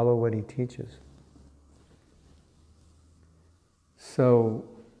follow what he teaches? So,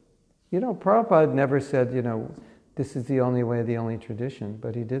 Prabhupada never said, this is the only way, the only tradition.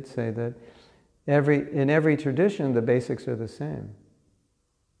 But he did say that in every tradition, the basics are the same.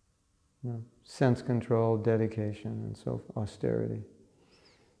 Sense control, dedication, and so austerity.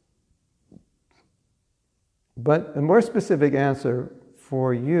 But a more specific answer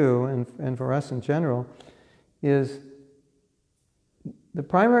for you and for us in general is the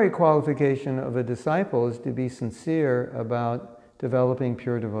primary qualification of a disciple is to be sincere about developing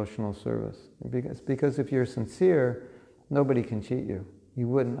pure devotional service. Because if you're sincere, nobody can cheat you. You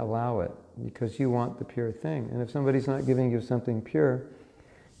wouldn't allow it because you want the pure thing. And if somebody's not giving you something pure,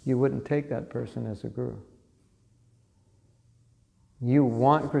 you wouldn't take that person as a guru. You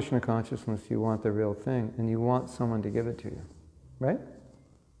want Krishna consciousness, you want the real thing, and you want someone to give it to you. Right?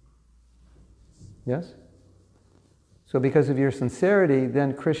 Yes? So because of your sincerity,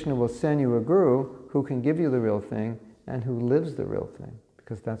 then Krishna will send you a guru who can give you the real thing and who lives the real thing,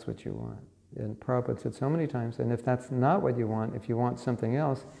 because that's what you want. And Prabhupada said so many times, and if that's not what you want, if you want something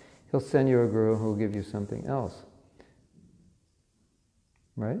else, he'll send you a guru who will give you something else.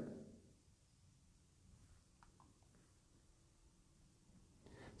 Right?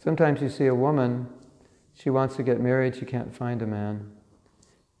 Sometimes you see a woman, she wants to get married, she can't find a man.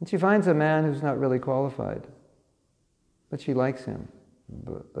 And she finds a man who's not really qualified, but she likes him.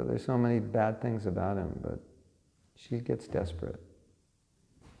 But there's so many bad things about him, but she gets desperate.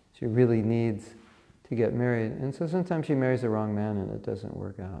 She really needs to get married. And so sometimes she marries the wrong man and it doesn't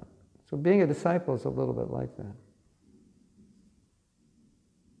work out. So being a disciple is a little bit like that.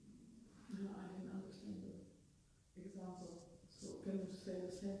 No, I didn't understand the example. So can you say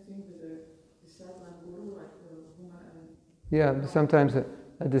the same thing with a disciple and guru, like the woman and... Yeah, sometimes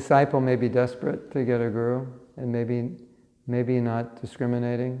a disciple may be desperate to get a guru and maybe not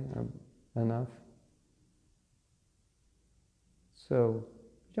discriminating enough. So,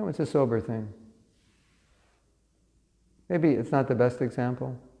 it's a sober thing. Maybe it's not the best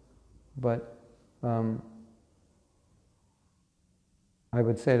example, but I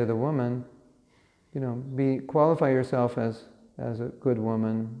would say to the woman, qualify yourself as a good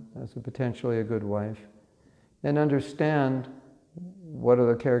woman, as potentially a good wife, and understand what are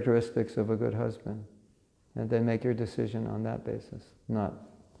the characteristics of a good husband, and then make your decision on that basis, not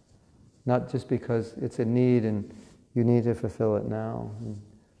just because it's a need and you need to fulfill it now.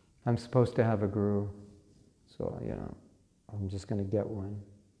 I'm supposed to have a guru, so, I'm just going to get one.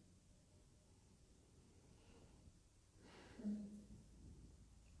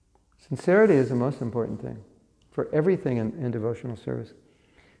 Sincerity is the most important thing for everything in devotional service,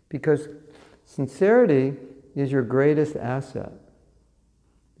 because sincerity is your greatest asset,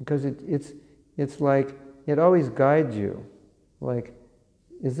 because it's like, it always guides you. Like,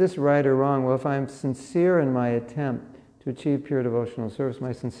 is this right or wrong? Well, if I'm sincere in my attempt to achieve pure devotional service,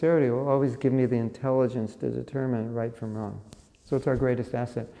 my sincerity will always give me the intelligence to determine right from wrong. So it's our greatest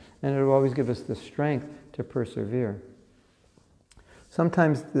asset. And it will always give us the strength to persevere.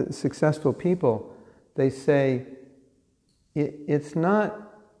 Sometimes the successful people, they say, it's not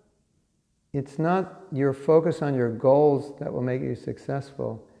your focus on your goals that will make you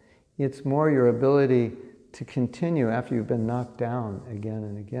successful. It's more your ability to continue after you've been knocked down again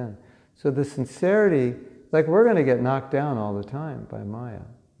and again. So the sincerity, like we're going to get knocked down all the time by Maya,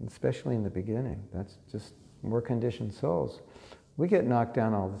 especially in the beginning. That's just, we're conditioned souls. We get knocked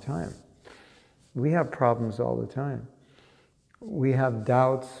down all the time. We have problems all the time. We have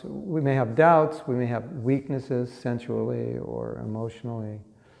doubts. We may have weaknesses sensually or emotionally.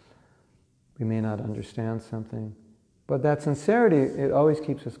 We may not understand something. But that sincerity, it always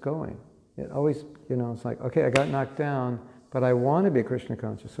keeps us going. It always, it's like, okay, I got knocked down, but I want to be Krishna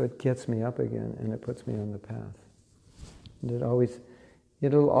conscious, so it gets me up again and it puts me on the path. And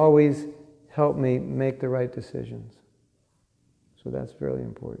it'll always help me make the right decisions. So that's really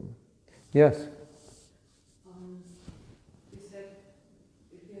important. Yes? You said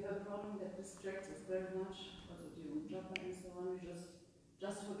if you have a problem that distracts us very much, also during japa and so on, we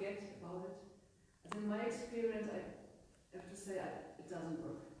just forget about it. As in my experience, I have to say it doesn't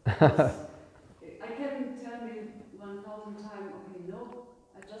work. I can tell me 1,000 times, okay, no,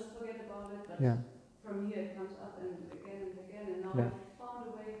 I just forget about it, but from here it comes up and again, and now I found a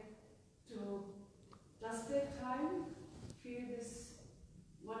way to just take time, feel this,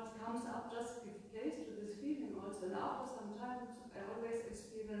 what comes up, just give place to this feeling also. And after some time, I always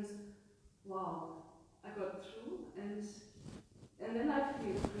experience, wow, I got through, and then I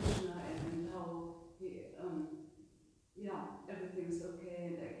feel Krishna and how he, everything's okay,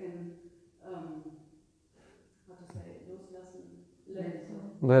 and I can, how to say,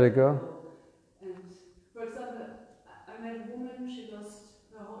 let it go. And for example, I met a woman, she lost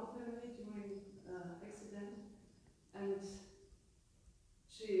her whole family during accident, and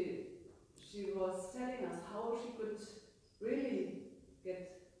she was telling us how she could really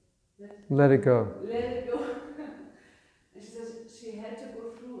let it go. Let it go. And she says she had to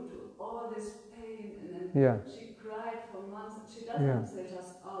go through to all this pain, and then she cried for months. She doesn't say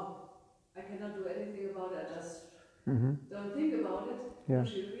just, I cannot do anything about it, I just don't think about it. Yeah.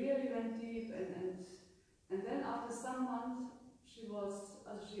 She really went deep, and then after some months she was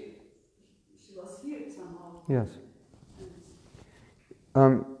healed somehow. Yes.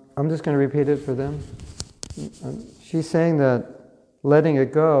 I'm just going to repeat it for them. She's saying that letting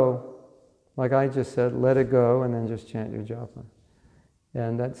it go, like I just said, let it go and then just chant your japa.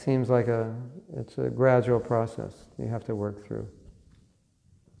 And that seems like it's a gradual process you have to work through.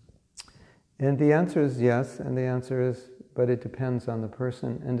 And the answer is yes, and the answer is, but it depends on the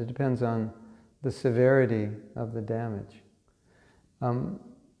person, and it depends on the severity of the damage.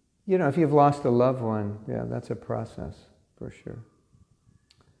 If you've lost a loved one, that's a process, for sure.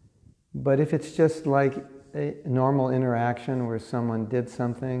 But if it's just like a normal interaction where someone did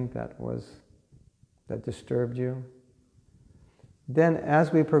something that disturbed you, then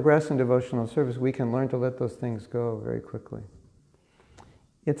as we progress in devotional service, we can learn to let those things go very quickly.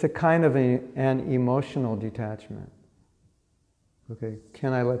 It's a kind of an emotional detachment. Okay,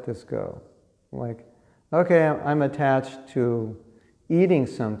 can I let this go? Like, okay, I'm attached to eating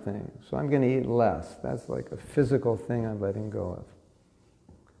something, so I'm going to eat less. That's like a physical thing I'm letting go of.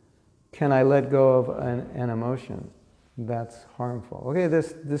 Can I let go of an emotion that's harmful? Okay,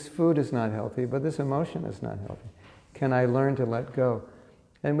 this food is not healthy, but this emotion is not healthy. Can I learn to let go?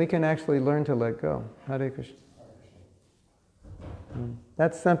 And we can actually learn to let go. Hare Krishna.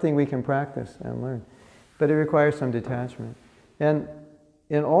 That's something we can practice and learn. But it requires some detachment. And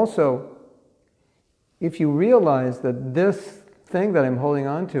also, if you realize that this thing that I'm holding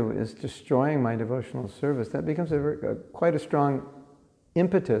on to is destroying my devotional service, that becomes quite a strong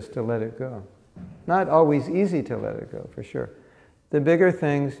impetus to let it go. Not always easy to let it go, for sure. The bigger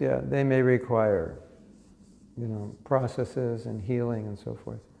things, they may require, processes and healing and so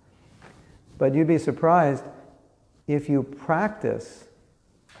forth. But you'd be surprised, if you practice,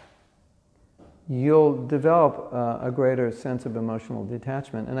 you'll develop a greater sense of emotional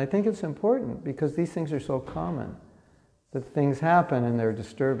detachment. And I think it's important because these things are so common, that things happen and they're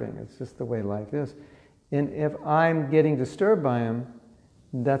disturbing. It's just the way life is. And if I'm getting disturbed by them,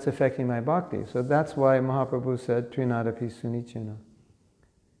 that's affecting my bhakti. So that's why Mahaprabhu said, Trinadapi sunichena.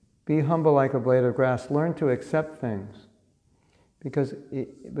 Be humble like a blade of grass. Learn to accept things. Because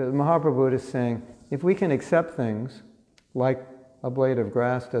Mahaprabhu is saying, if we can accept things, like a blade of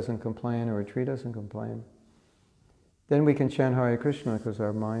grass doesn't complain or a tree doesn't complain, then we can chant Hare Krishna because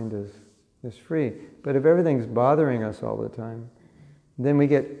our mind is free. But if everything's bothering us all the time, then we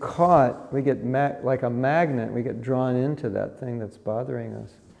get caught, we get like a magnet, we get drawn into that thing that's bothering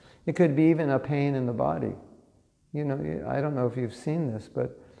us. It could be even a pain in the body. I don't know if you've seen this,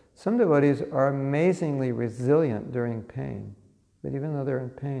 but some devotees are amazingly resilient during pain. But even though they're in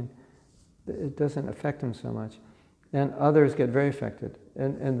pain, it doesn't affect them so much. And others get very affected.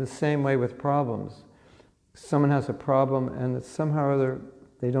 And the same way with problems. Someone has a problem and somehow or other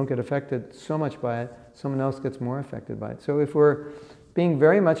they don't get affected so much by it, someone else gets more affected by it. So if we're being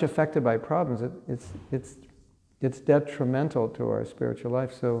very much affected by problems, it's detrimental to our spiritual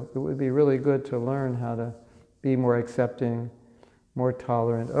life. So it would be really good to learn how to be more accepting, more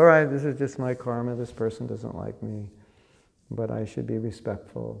tolerant. All right, this is just my karma, this person doesn't like me, but I should be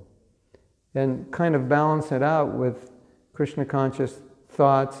respectful. And kind of balance it out with Krishna conscious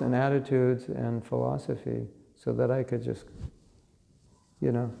thoughts and attitudes and philosophy so that I could just,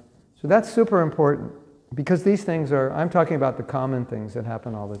 So that's super important because these things I'm talking about the common things that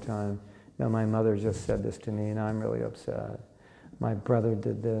happen all the time. My mother just said this to me, now I'm really upset. My brother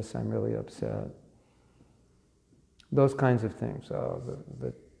did this, I'm really upset. Those kinds of things. Oh,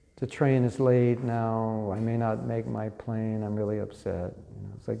 the train is late now, I may not make my plane, I'm really upset.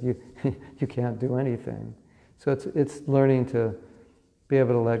 It's like you can't do anything. So it's learning to be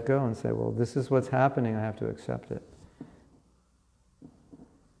able to let go and say, well, this is what's happening, I have to accept it.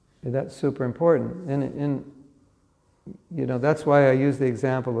 That's super important. And that's why I use the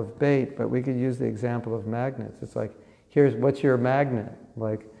example of bait, but we could use the example of magnets. It's like, what's your magnet?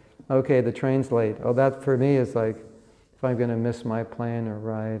 Like, okay, the train's late. Oh, that for me is like, if I'm going to miss my plane or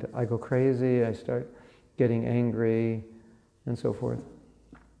ride, I go crazy, I start getting angry, and so forth.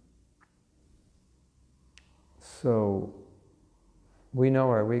 So, we know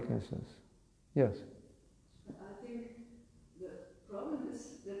our weaknesses. Yes? I think the problem is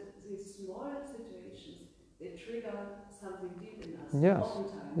that these small situations, they trigger something deep in us. Yes.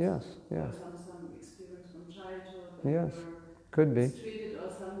 Oftentimes. Yes. Yes. Some experience from childhood. Yes. Could be. Mistreated or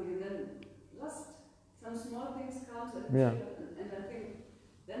something, and then just some small things come and yeah. trigger, and I think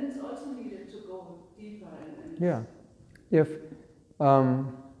then it's also needed to go deeper and yeah. If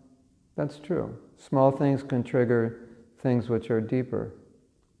that's true. Small things can trigger things which are deeper.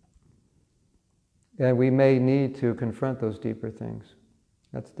 And we may need to confront those deeper things.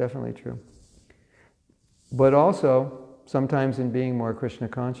 That's definitely true. But also, sometimes in being more Krishna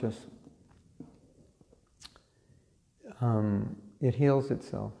conscious, it heals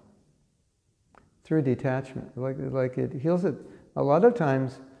itself through detachment. Like it heals it. A lot of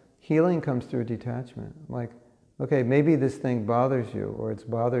times, healing comes through detachment. Like, okay, maybe this thing bothers you, or it's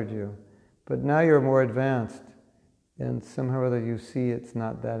bothered you, but now you're more advanced, and somehow or other you see it's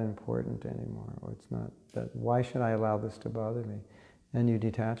not that important anymore, or it's not that, why should I allow this to bother me? And you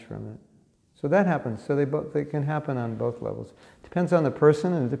detach from it. So that happens. So they can happen on both levels. Depends on the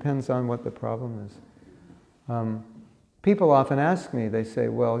person, and it depends on what the problem is. People often ask me, they say,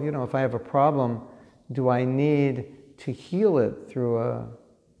 well, if I have a problem, do I need to heal it through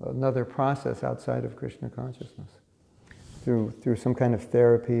another process outside of Krishna consciousness? Through some kind of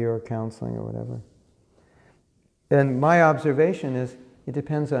therapy or counseling or whatever. And my observation is, it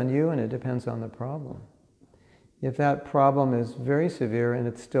depends on you and it depends on the problem. If that problem is very severe and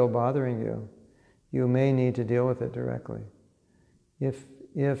it's still bothering you, you may need to deal with it directly. If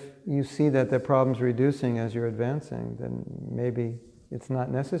you see that the problem's reducing as you're advancing, then maybe it's not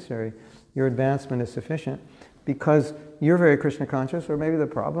necessary. Your advancement is sufficient because you're very Krishna conscious, or maybe the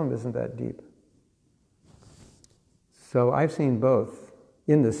problem isn't that deep. So I've seen both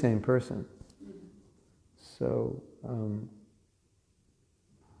in the same person. So,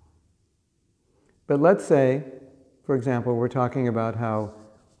 but let's say, for example, we're talking about how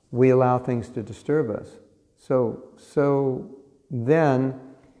we allow things to disturb us. So then,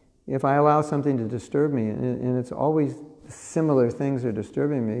 if I allow something to disturb me, and it's always similar things are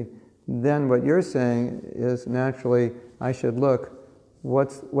disturbing me, then what you're saying is naturally I should look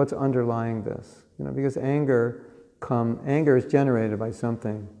what's underlying this. Because anger is generated by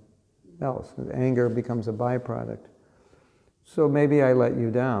something else. Anger becomes a byproduct. So maybe I let you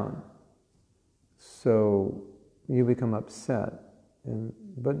down. So you become upset.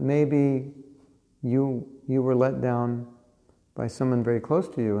 But maybe you were let down by someone very close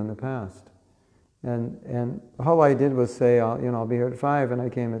to you in the past. And all I did was say, I'll be here at 5, and I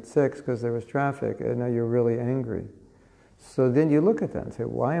came at 6 because there was traffic, and now you're really angry. So then you look at that and say,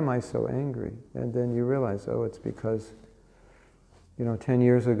 why am I so angry? And then you realize, it's because 10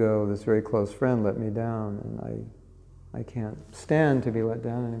 years ago, this very close friend let me down, and I can't stand to be let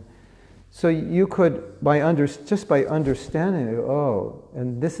down anymore. So you could, just by understanding it,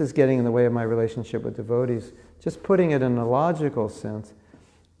 and this is getting in the way of my relationship with devotees, just putting it in a logical sense,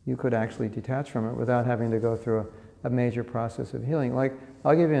 you could actually detach from it without having to go through a major process of healing. Like,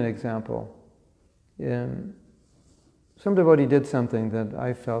 I'll give you an example. Some devotee did something that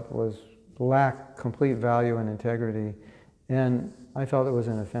I felt lacked complete value and integrity, and I felt it was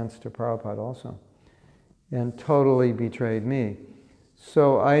an offense to Prabhupada also, and totally betrayed me.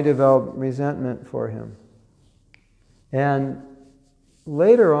 So I developed resentment for him. And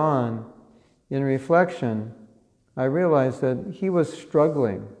later on, in reflection, I realized that he was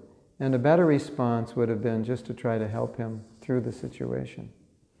struggling, and a better response would have been just to try to help him through the situation.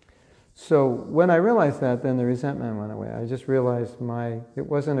 So when I realized that, then the resentment went away. I just realized it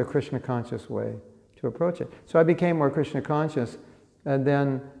wasn't a Krishna conscious way to approach it. So I became more Krishna conscious, and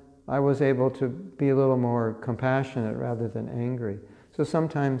then I was able to be a little more compassionate rather than angry. So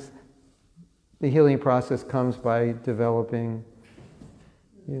sometimes the healing process comes by developing,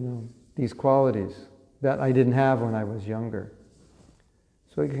 these qualities that I didn't have when I was younger.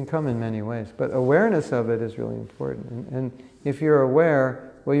 So it can come in many ways. But awareness of it is really important. And if you're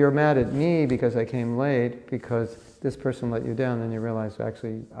aware, well, you're mad at me because I came late, because this person let you down, then you realize,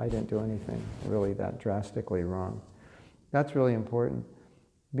 actually, I didn't do anything really that drastically wrong. That's really important.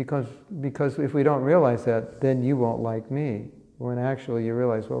 Because if we don't realize that, then you won't like me. When actually you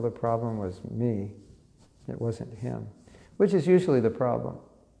realize, well, the problem was me. It wasn't him. Which is usually the problem,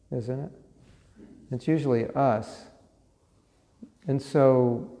 isn't it? It's usually us. And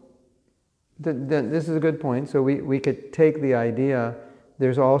so, this is a good point. So we could take the idea,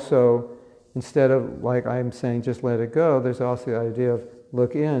 there's also, instead of, like I'm saying, just let it go, there's also the idea of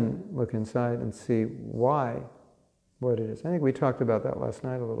look inside and see why, what it is. I think we talked about that last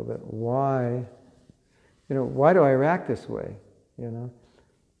night a little bit. Why do I react this way?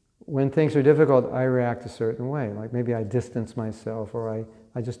 When things are difficult, I react a certain way. Like maybe I distance myself, or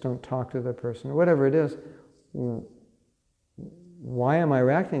I just don't talk to the person, or whatever it is. Why am I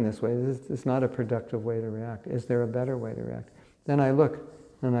reacting this way? This is not a productive way to react. Is there a better way to react? Then I look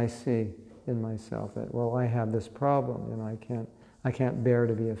and I see in myself that, well, I have this problem. I can't bear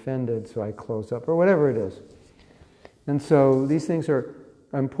to be offended, so I close up, or whatever it is. And so these things are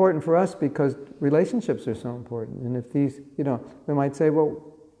important for us because relationships are so important. And if these, we might say, well,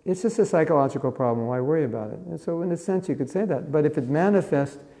 it's just a psychological problem, why worry about it? And so in a sense you could say that. But if it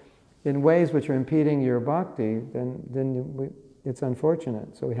manifests in ways which are impeding your bhakti, then it's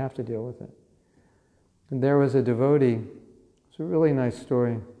unfortunate, so we have to deal with it. And there was a devotee, it's a really nice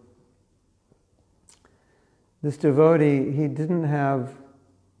story. This devotee, he didn't have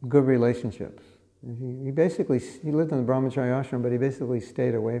good relationships. He lived in the brahmachari ashram, but he basically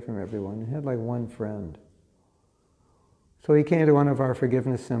stayed away from everyone. He had like one friend. So he came to one of our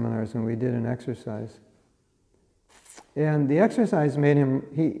forgiveness seminars and we did an exercise. And the exercise made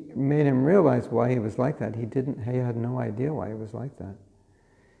him realize why he was like that. He had no idea why he was like that.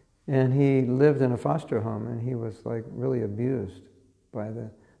 And he lived in a foster home and he was like really abused by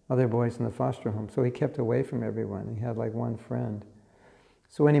the other boys in the foster home. So he kept away from everyone. He had like one friend.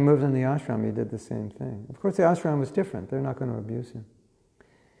 So when he moved in the ashram, he did the same thing. Of course, the ashram was different. They're not going to abuse him.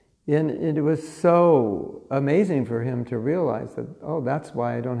 And it was so amazing for him to realize that, oh, that's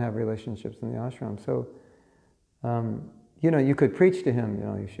why I don't have relationships in the ashram. So, you could preach to him,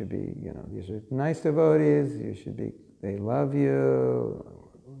 you should be, these are nice devotees, they love you,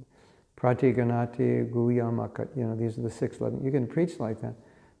 pratiganati, guyamakat, these are the 6 love. You can preach like that.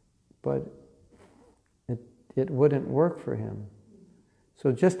 But it wouldn't work for him.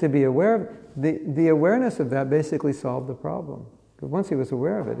 So just to be aware of, the awareness of that basically solved the problem. But once he was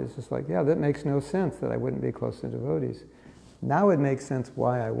aware of it, it's just like, yeah, that makes no sense that I wouldn't be close to devotees. Now it makes sense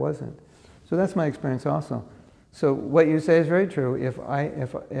why I wasn't. So that's my experience also. So what you say is very true.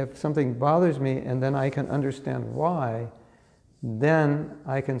 If something bothers me and then I can understand why, then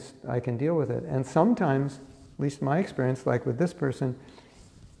I can deal with it. And sometimes, at least my experience, like with this person,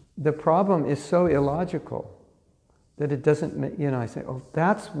 the problem is so illogical that it doesn't, I say, oh,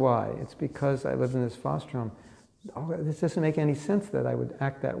 that's why. It's because I lived in this foster home. Oh, this doesn't make any sense that I would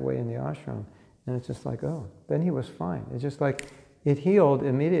act that way in the ashram. And it's just like, oh, then he was fine. It's just like it healed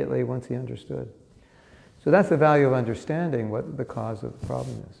immediately once he understood. So that's the value of understanding what the cause of the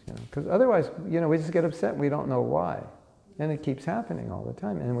problem is. Because otherwise, we just get upset and we don't know why. And it keeps happening all the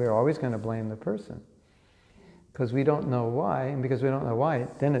time. And we're always going to blame the person. Because we don't know why, and because we don't know why,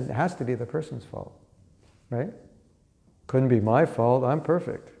 then it has to be the person's fault. Right? Couldn't be my fault, I'm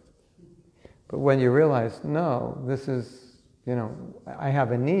perfect. But when you realize, no, this is, I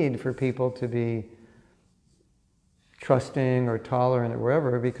have a need for people to be trusting or tolerant or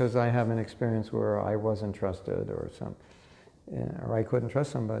wherever because I have an experience where I wasn't trusted or I couldn't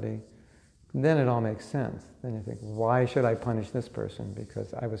trust somebody, then it all makes sense. Then you think, why should I punish this person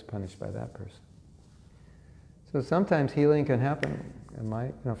because I was punished by that person? So sometimes healing can happen.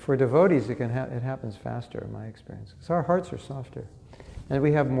 For devotees, it happens faster in my experience. Because our hearts are softer. And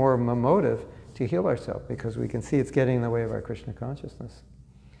we have more motive to heal ourselves because we can see it's getting in the way of our Krishna consciousness.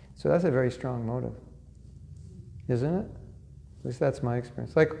 So that's a very strong motive. Isn't it? At least that's my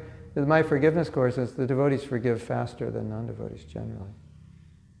experience. Like my forgiveness courses, the devotees forgive faster than non-devotees generally.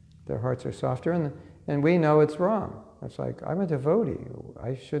 Their hearts are softer and we know it's wrong. It's like, I'm a devotee.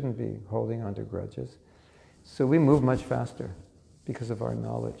 I shouldn't be holding on to grudges. So we move much faster because of our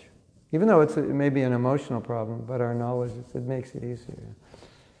knowledge. Even though it may be an emotional problem, but our knowledge, it makes it easier.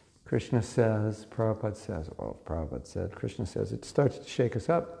 Krishna says, Prabhupada said, Krishna says, it starts to shake us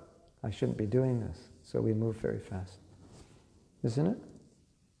up I shouldn't be doing this. So we move very fast. Isn't it?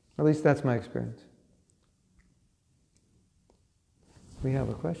 At least that's my experience. We have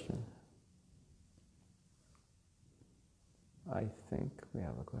a question. I think we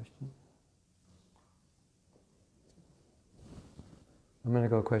have a question. I'm going to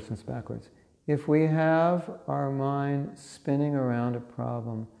go questions backwards. If we have our mind spinning around a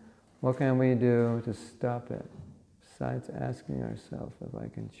problem, what can we do to stop it? Besides asking ourselves if I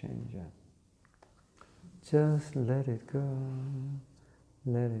can change it. Just let it go.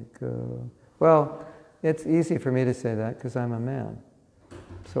 Let it go. Well, it's easy for me to say that because I'm a man.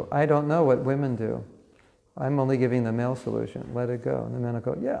 So I don't know what women do. I'm only giving the male solution. Let it go. And the men will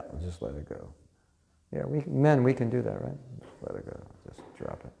go, yeah, just let it go. Yeah, men, we can do that, right? Just let it go. Just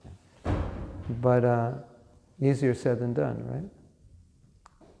drop it. But easier said than done, right?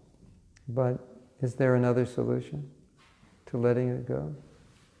 But is there another solution to letting it go?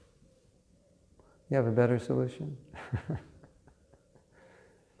 You have a better solution?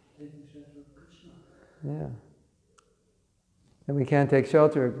 Yeah. And we can't take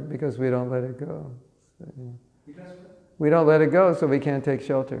shelter because we don't let it go. So, yeah. We don't let it go, so we can't take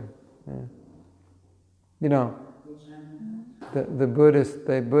shelter. Yeah. You know, the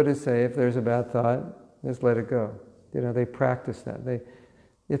Buddhists say if there's a bad thought, just let it go. You know, they practice that.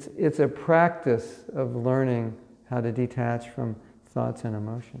 It's a practice of learning how to detach from thoughts and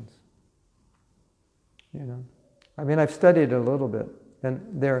emotions. You know, I mean, I've studied a little bit, and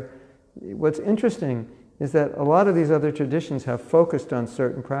what's interesting is that a lot of these other traditions have focused on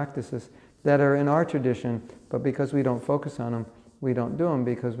certain practices that are in our tradition, but because we don't focus on them, we don't do them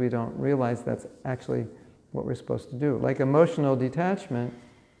because we don't realize that's actually what we're supposed to do. Like emotional detachment,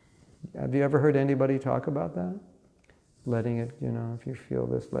 have you ever heard anybody talk about that? Letting it, you know, if you feel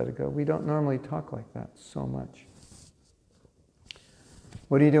this, let it go. We don't normally talk like that so much.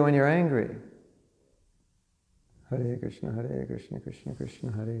 What do you do when you're angry? Hare Krishna, Krishna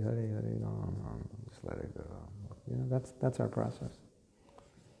Krishna, Hare Hare, Hare Ram. Just let it go. You know, that's our process.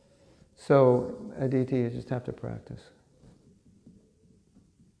 So, Aditi, you just have to practice.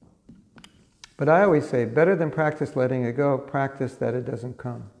 But I always say, better than practice letting it go, practice that it doesn't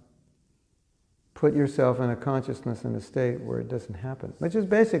come. Put yourself in a consciousness, in a state where it doesn't happen, which is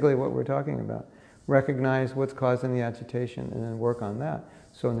basically what we're talking about. Recognize what's causing the agitation and then work on that.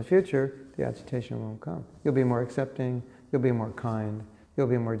 So in the future, the agitation won't come. You'll be more accepting, you'll be more kind, you'll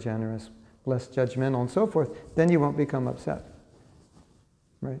be more generous, less judgmental, and so forth. Then you won't become upset.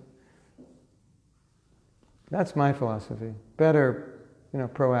 Right? That's my philosophy. Better, you know,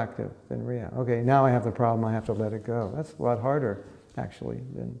 proactive than reactive. Okay, now I have the problem, I have to let it go. That's a lot harder, actually,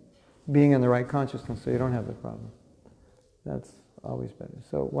 than being in the right consciousness so you don't have the problem. That's always better.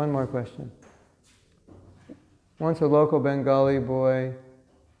 So one more question. Once a local Bengali boy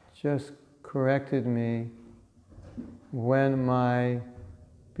just corrected me when my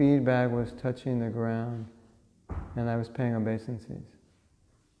bead bag was touching the ground and I was paying obeisances.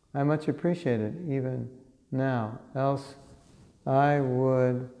 I much appreciate it even now, else I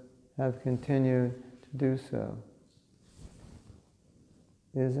would have continued to do so.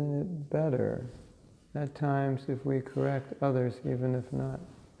 Isn't it better at times if we correct others, even if not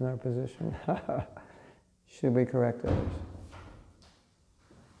in our position? Should we correct others?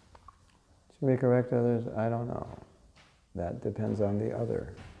 Should we correct others? I don't know. That depends on the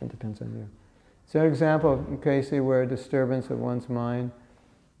other. It depends on you. Is there an example, Casey, where a disturbance of one's mind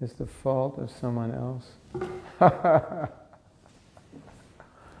is the fault of someone else?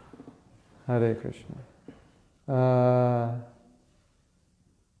 Hare Krishna.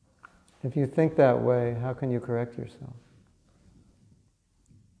 If you think that way, how can you correct yourself?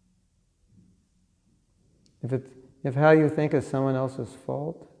 If how you think is someone else's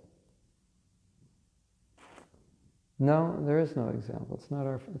fault, no, there is no example.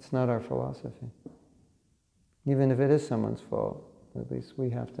 It's not our philosophy. Even if it is someone's fault, at least we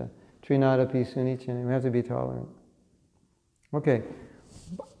have to trinadapi sunicane. We have to be tolerant. Okay,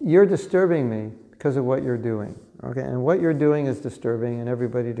 you're disturbing me because of what you're doing. Okay, and what you're doing is disturbing, and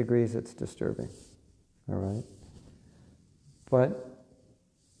everybody agrees it's disturbing. All right, but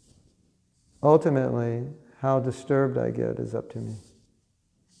ultimately, how disturbed I get is up to me.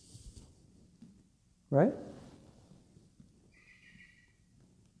 Right?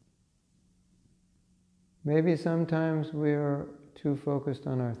 Maybe sometimes we are too focused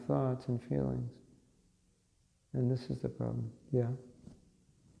on our thoughts and feelings. And this is the problem. Yeah.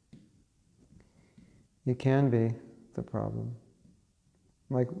 It can be the problem.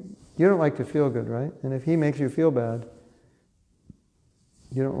 Like, you don't like to feel good, right? And if he makes you feel bad,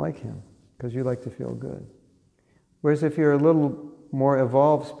 you don't like him because you like to feel good. Whereas if you're a little more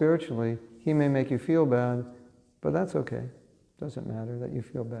evolved spiritually, he may make you feel bad, but that's okay. Doesn't matter that you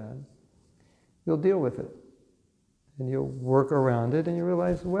feel bad. You'll deal with it. And you'll work around it and you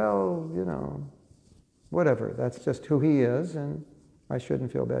realize, well, whatever, that's just who he is and I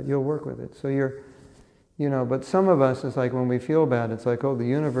shouldn't feel bad. You'll work with it. So but some of us, it's like when we feel bad, it's like, oh, the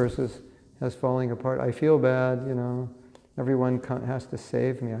universe has falling apart. I feel bad, everyone has to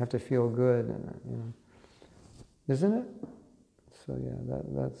save me. I have to feel good, and isn't it? So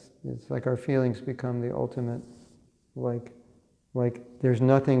yeah, it's like our feelings become the ultimate, like there's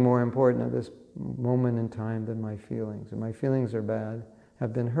nothing more important at this moment in time than my feelings. And my feelings are bad,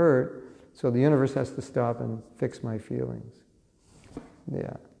 have been hurt, so the universe has to stop and fix my feelings.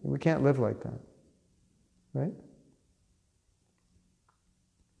 Yeah, we can't live like that, right?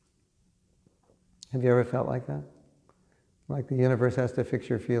 Have you ever felt like that? Like the universe has to fix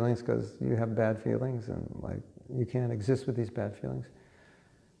your feelings because you have bad feelings and like you can't exist with these bad feelings?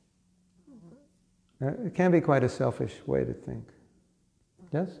 It can be quite a selfish way to think.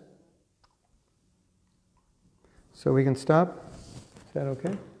 Yes? So we can stop? Is that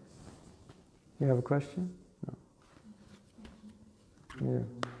okay? You have a question? No.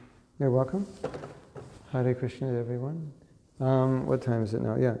 You're welcome. Hare Krishna to everyone. What time is it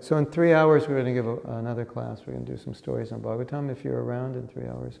now? Yeah. So in 3 hours we're going to give another class. We're going to do some stories on Bhagavatam. If you're around in 3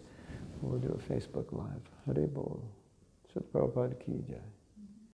 hours, we'll do a Facebook Live. Hare Bol. Srila Prabhupada Ki Jai.